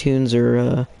 iTunes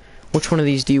or which one of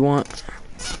these do you want?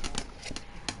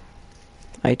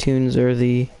 iTunes or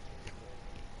the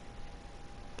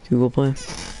Google Play?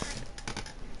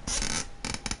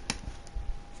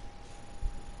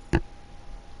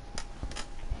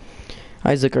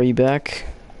 Isaac, are you back?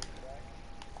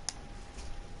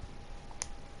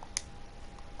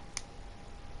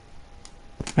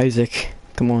 Isaac,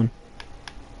 come on.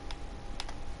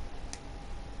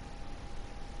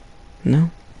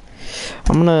 No?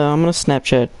 I'm gonna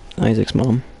Snapchat Isaac's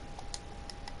mom.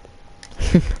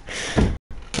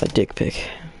 A dick pic.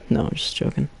 No, I'm just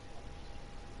joking.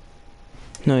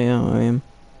 No, yeah, I am.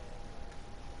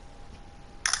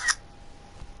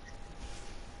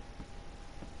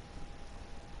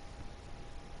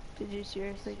 Did you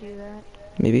seriously do that?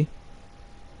 Maybe.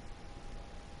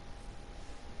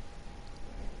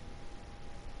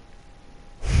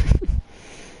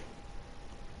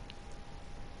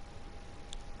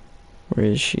 Where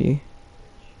is she?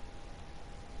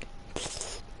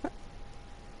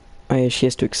 Oh yeah, she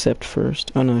has to accept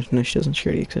first. Oh no, no she doesn't. She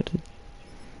already accepted.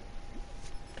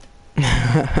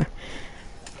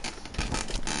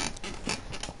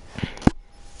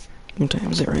 What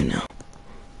time is it right now?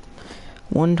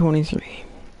 1:23.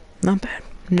 Not bad.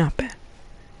 Not bad.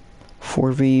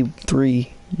 4v3.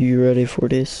 You ready for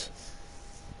this?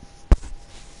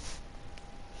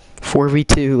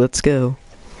 4v2. Let's go.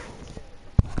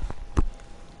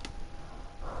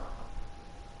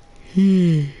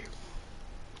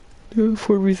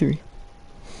 4v3.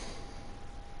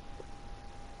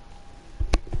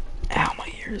 Ow,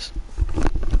 my ears.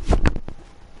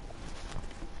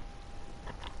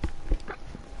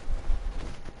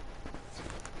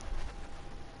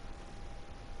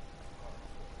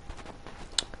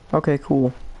 Okay,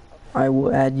 cool. I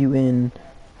will add you in,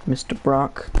 Mr.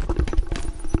 Brock.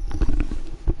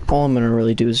 All I'm gonna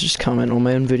really do is just comment on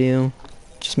my own video.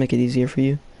 Just make it easier for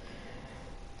you.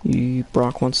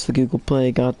 Brock wants the Google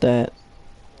Play, got that.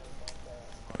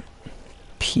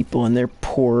 People and their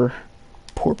poor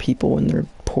people and their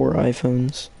poor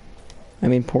iPhones. I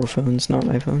mean poor phones, not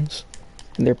iPhones.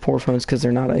 And they're poor phones because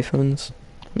they're not iPhones.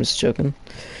 I'm just joking.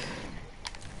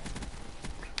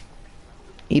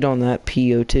 Eat on that,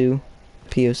 PO2,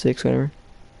 PO6, whatever.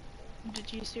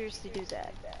 Did you seriously do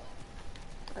that?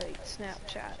 Like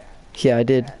Snapchat? Yeah, I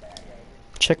did.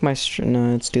 Check my stream.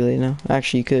 No, it's too late now.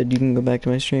 Actually, you could. You can go back to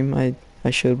my stream. I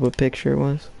showed what picture it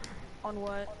was. On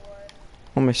what?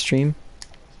 On my stream.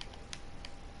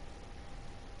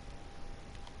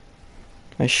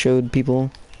 I showed people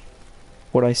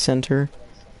what I sent her.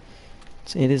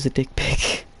 It is a dick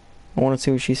pic. I want to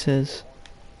see what she says.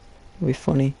 It'll be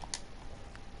funny.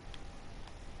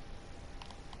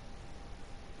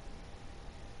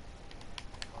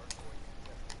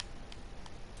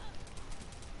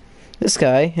 This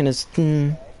guy and his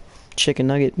chicken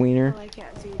nugget wiener. Oh, I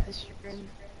can't see the stream.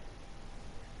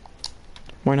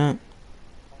 Why not?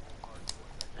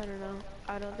 I don't know.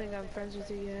 I don't think I'm friends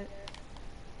with you yet.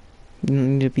 You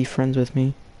don't need to be friends with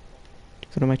me.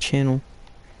 Go to my channel.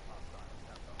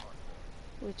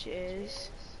 Which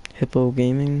is? Hippo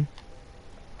Gaming.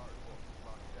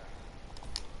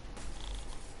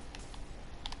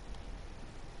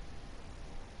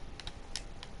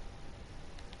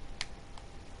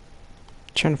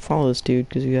 Trying to follow this dude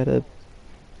because you gotta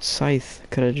Scythe.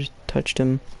 Could I just touched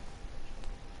him?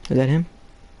 Is that him?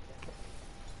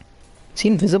 Is he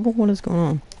invisible? What is going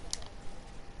on?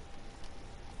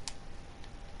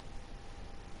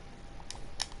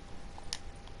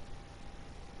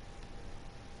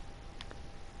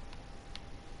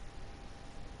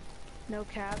 No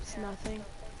caps, nothing.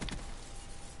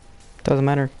 Doesn't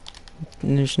matter.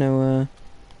 There's no,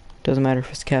 doesn't matter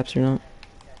if it's caps or not.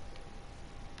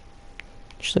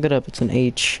 Just look it up. It's an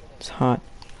H. It's hot.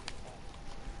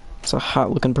 It's a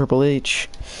hot looking purple H.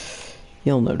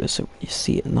 You'll notice it when you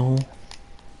see it in the hole.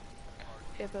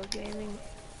 Hippo gaming.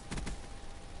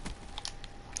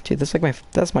 Dude,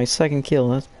 that's my second kill.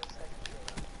 That's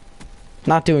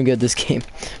not doing good this game.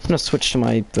 I'm gonna switch to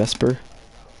my Vesper.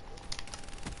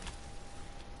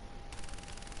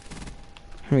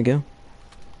 Here we go.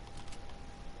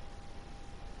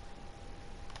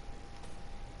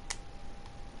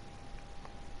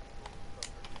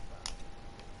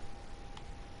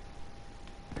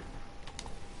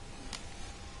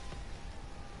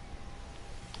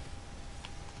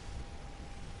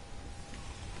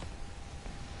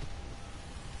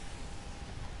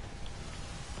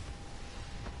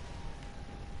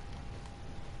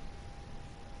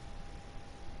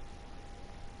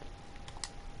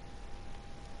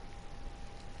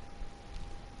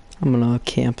 I'm gonna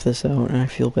camp this out and I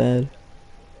feel bad.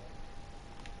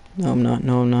 No, I'm not.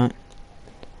 No, I'm not.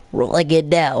 Roll like it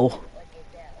now.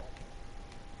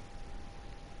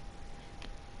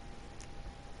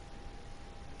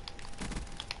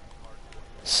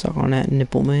 Suck on that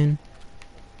nipple, man.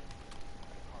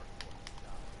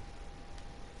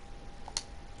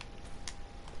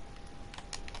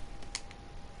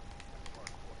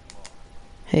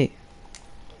 Hey.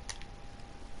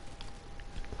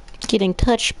 Getting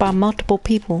touched by multiple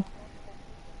people.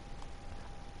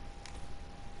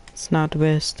 It's not the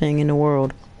best thing in the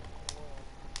world.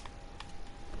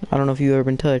 I don't know if you've ever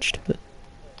been touched, but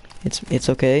it's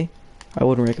okay. I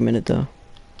wouldn't recommend it though.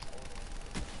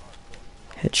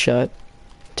 Headshot.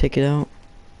 Take it out.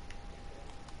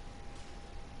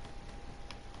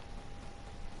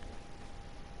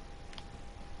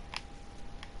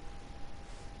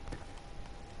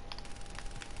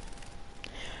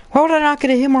 Why would I not get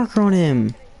a hit marker on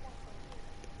him?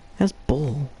 That's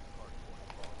bull.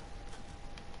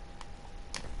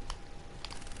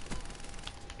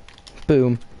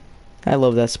 Boom. I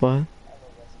love that spot.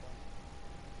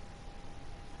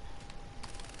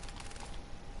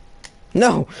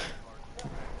 No!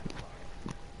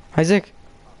 Isaac?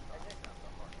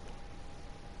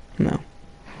 No.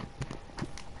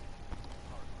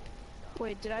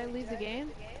 Wait, did I leave the game?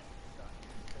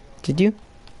 Did you?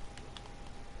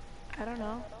 I don't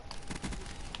know.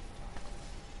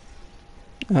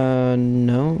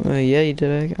 No. Yeah, you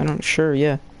did. I don't... Sure,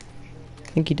 yeah. I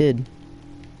think you did.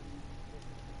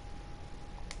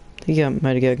 I think you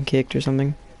might have gotten kicked or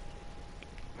something.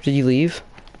 Did you leave?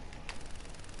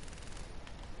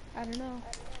 I don't know.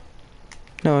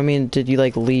 No, I mean, did you,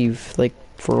 like, leave, like,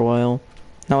 for a while?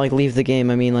 Not, like, leave the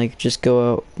game, I mean, like, just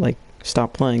go out, like,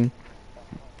 stop playing.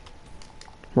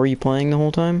 Were you playing the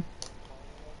whole time?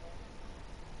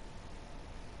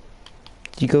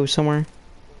 Did you go somewhere?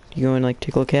 Did you go and, like,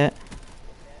 tickle a cat?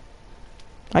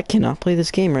 I cannot play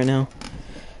this game right now.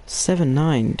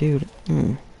 7-9, dude.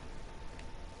 I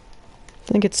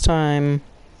think it's time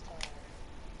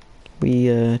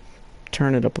we,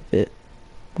 turn it up a bit.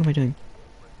 What am I doing?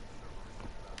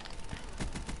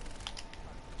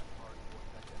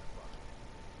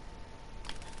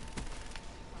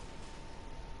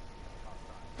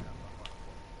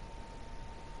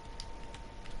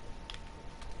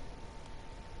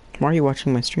 Why are you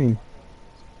watching my stream?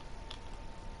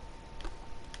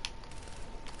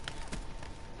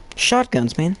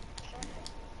 Shotguns, man.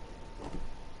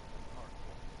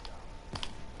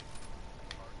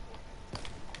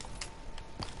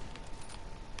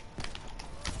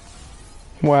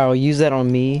 Wow, use that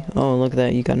on me. Oh, look at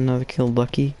that. You got another kill,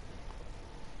 Lucky.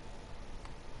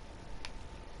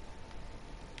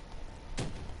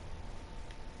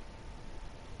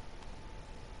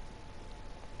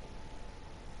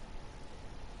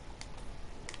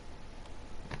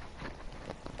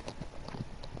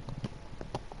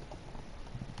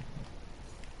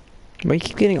 Why do you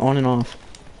keep getting on and off?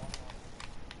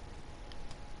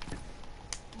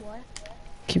 What?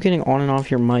 Keep getting on and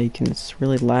off your mic and it's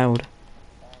really loud.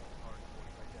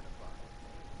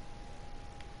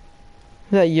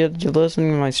 Yeah, you're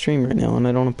listening to my stream right now and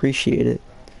I don't appreciate it.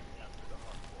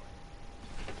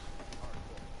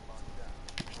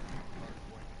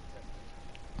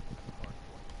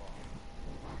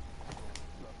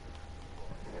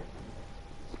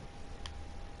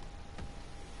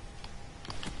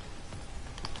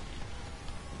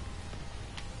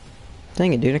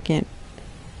 Dang it, dude, I can't.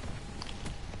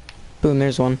 Boom,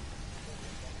 there's one.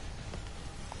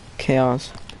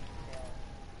 Chaos.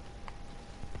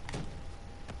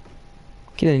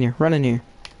 Get in here, run in here.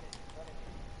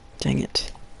 Dang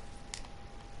it.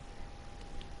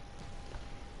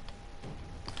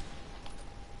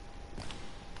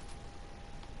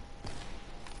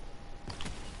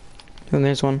 Boom,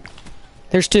 there's one.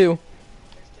 There's two.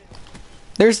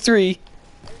 There's three.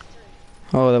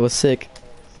 Oh, that was sick.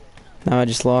 Now I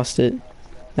just lost it.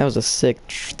 That was a sick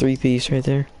three-piece right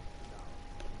there.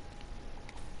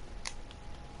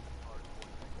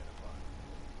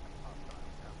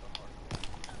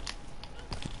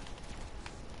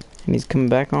 And he's coming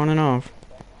back on and off.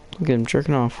 Look at him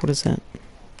jerking off. What is that?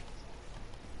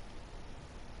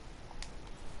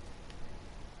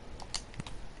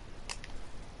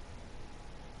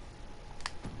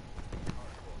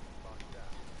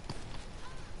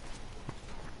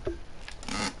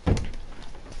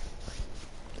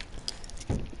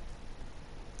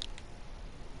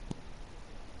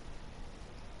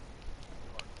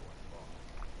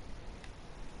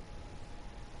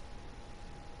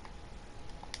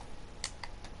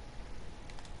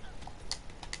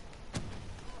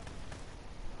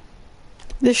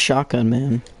 This shotgun,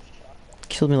 man,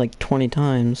 killed me like 20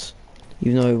 times,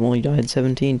 even though I've only died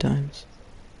 17 times.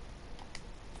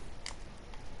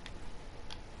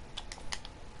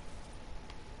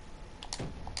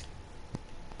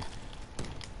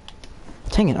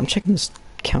 Dang it, I'm checking this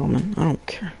count, man. I don't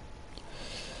care.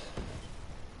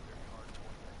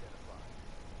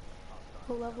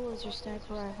 What level is your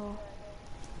sniper rifle?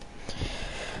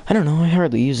 I don't know, I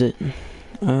hardly use it.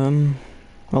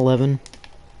 11.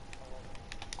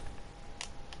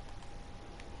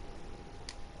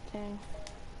 Dang.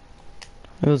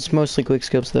 It was mostly quick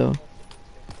scopes though.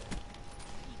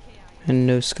 And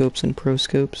no scopes and pro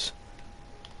scopes.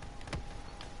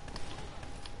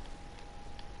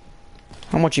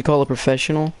 How much you call a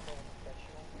professional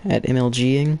at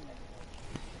MLGing?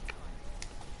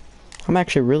 I'm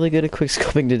actually really good at quick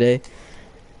scoping today.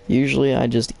 Usually I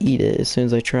just eat it as soon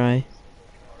as I try.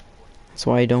 That's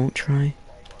why I don't try.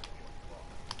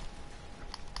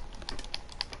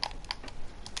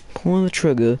 Pull the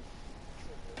trigger.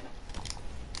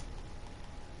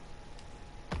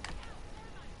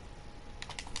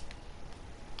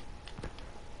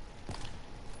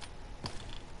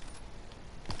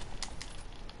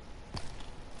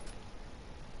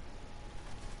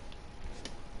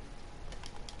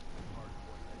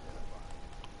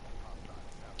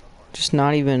 Just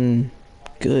not even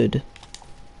good.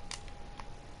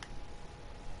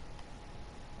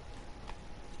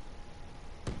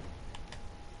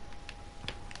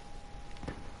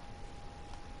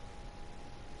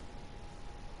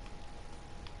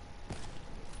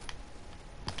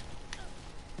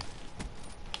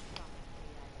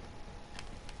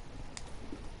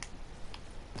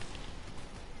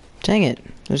 Dang it,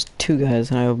 there's two guys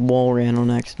and I wall ran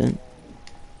on accident.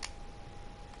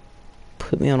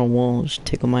 Put me on a wall, just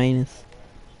tickle my anus.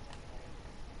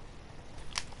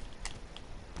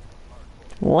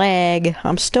 Lag!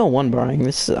 I'm still one-barring.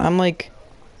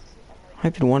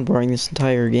 I've been one-barring this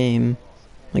entire game.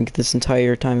 Like, this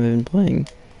entire time I've been playing.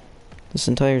 This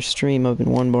entire stream I've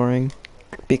been one-barring.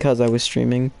 Because I was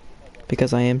streaming.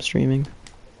 Because I am streaming.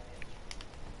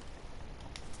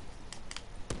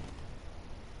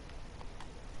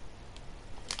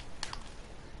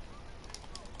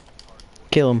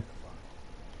 Kill him.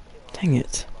 Dang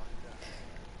it.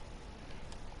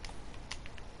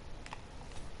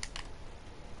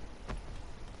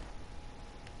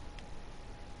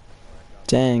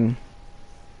 Dang.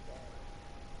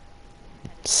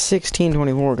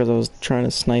 16-24 because I was trying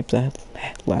to snipe that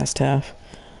last half.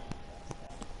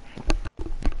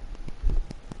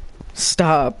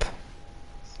 Stop.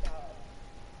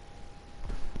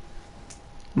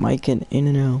 Micing in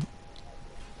and out.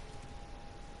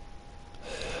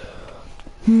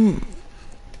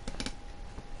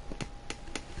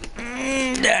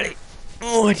 Daddy.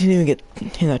 Oh, I didn't even get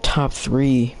in the top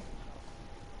 3.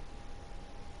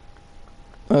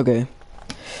 Okay.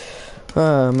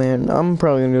 Man, I'm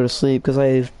probably gonna go to sleep because I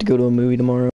have to go to a movie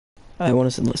tomorrow. I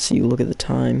want to see you look at the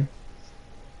time.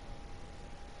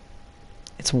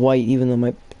 It's white even though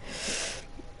my...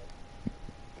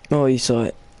 Oh, you saw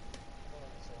it.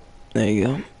 There you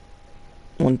go.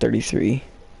 1:33.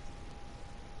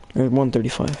 Or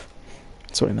 1:35.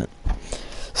 That's what I meant.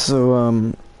 So,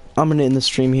 I'm gonna end the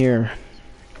stream here.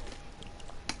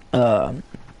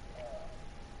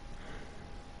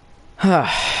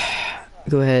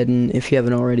 Go ahead and, if you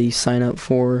haven't already, sign up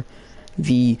for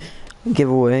the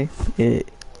giveaway.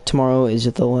 Tomorrow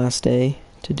is the last day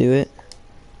to do it.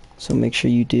 So make sure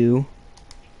you do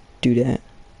that,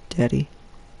 Daddy.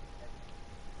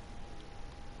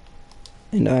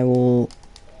 And I will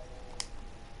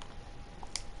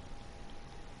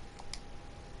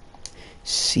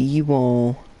see you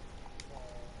all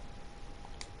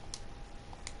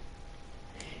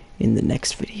in the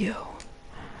next video.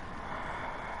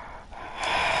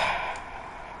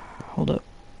 Hold up.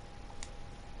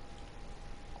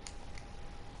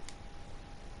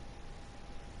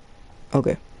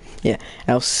 Okay. Yeah,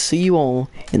 I'll see you all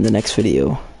in the next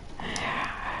video.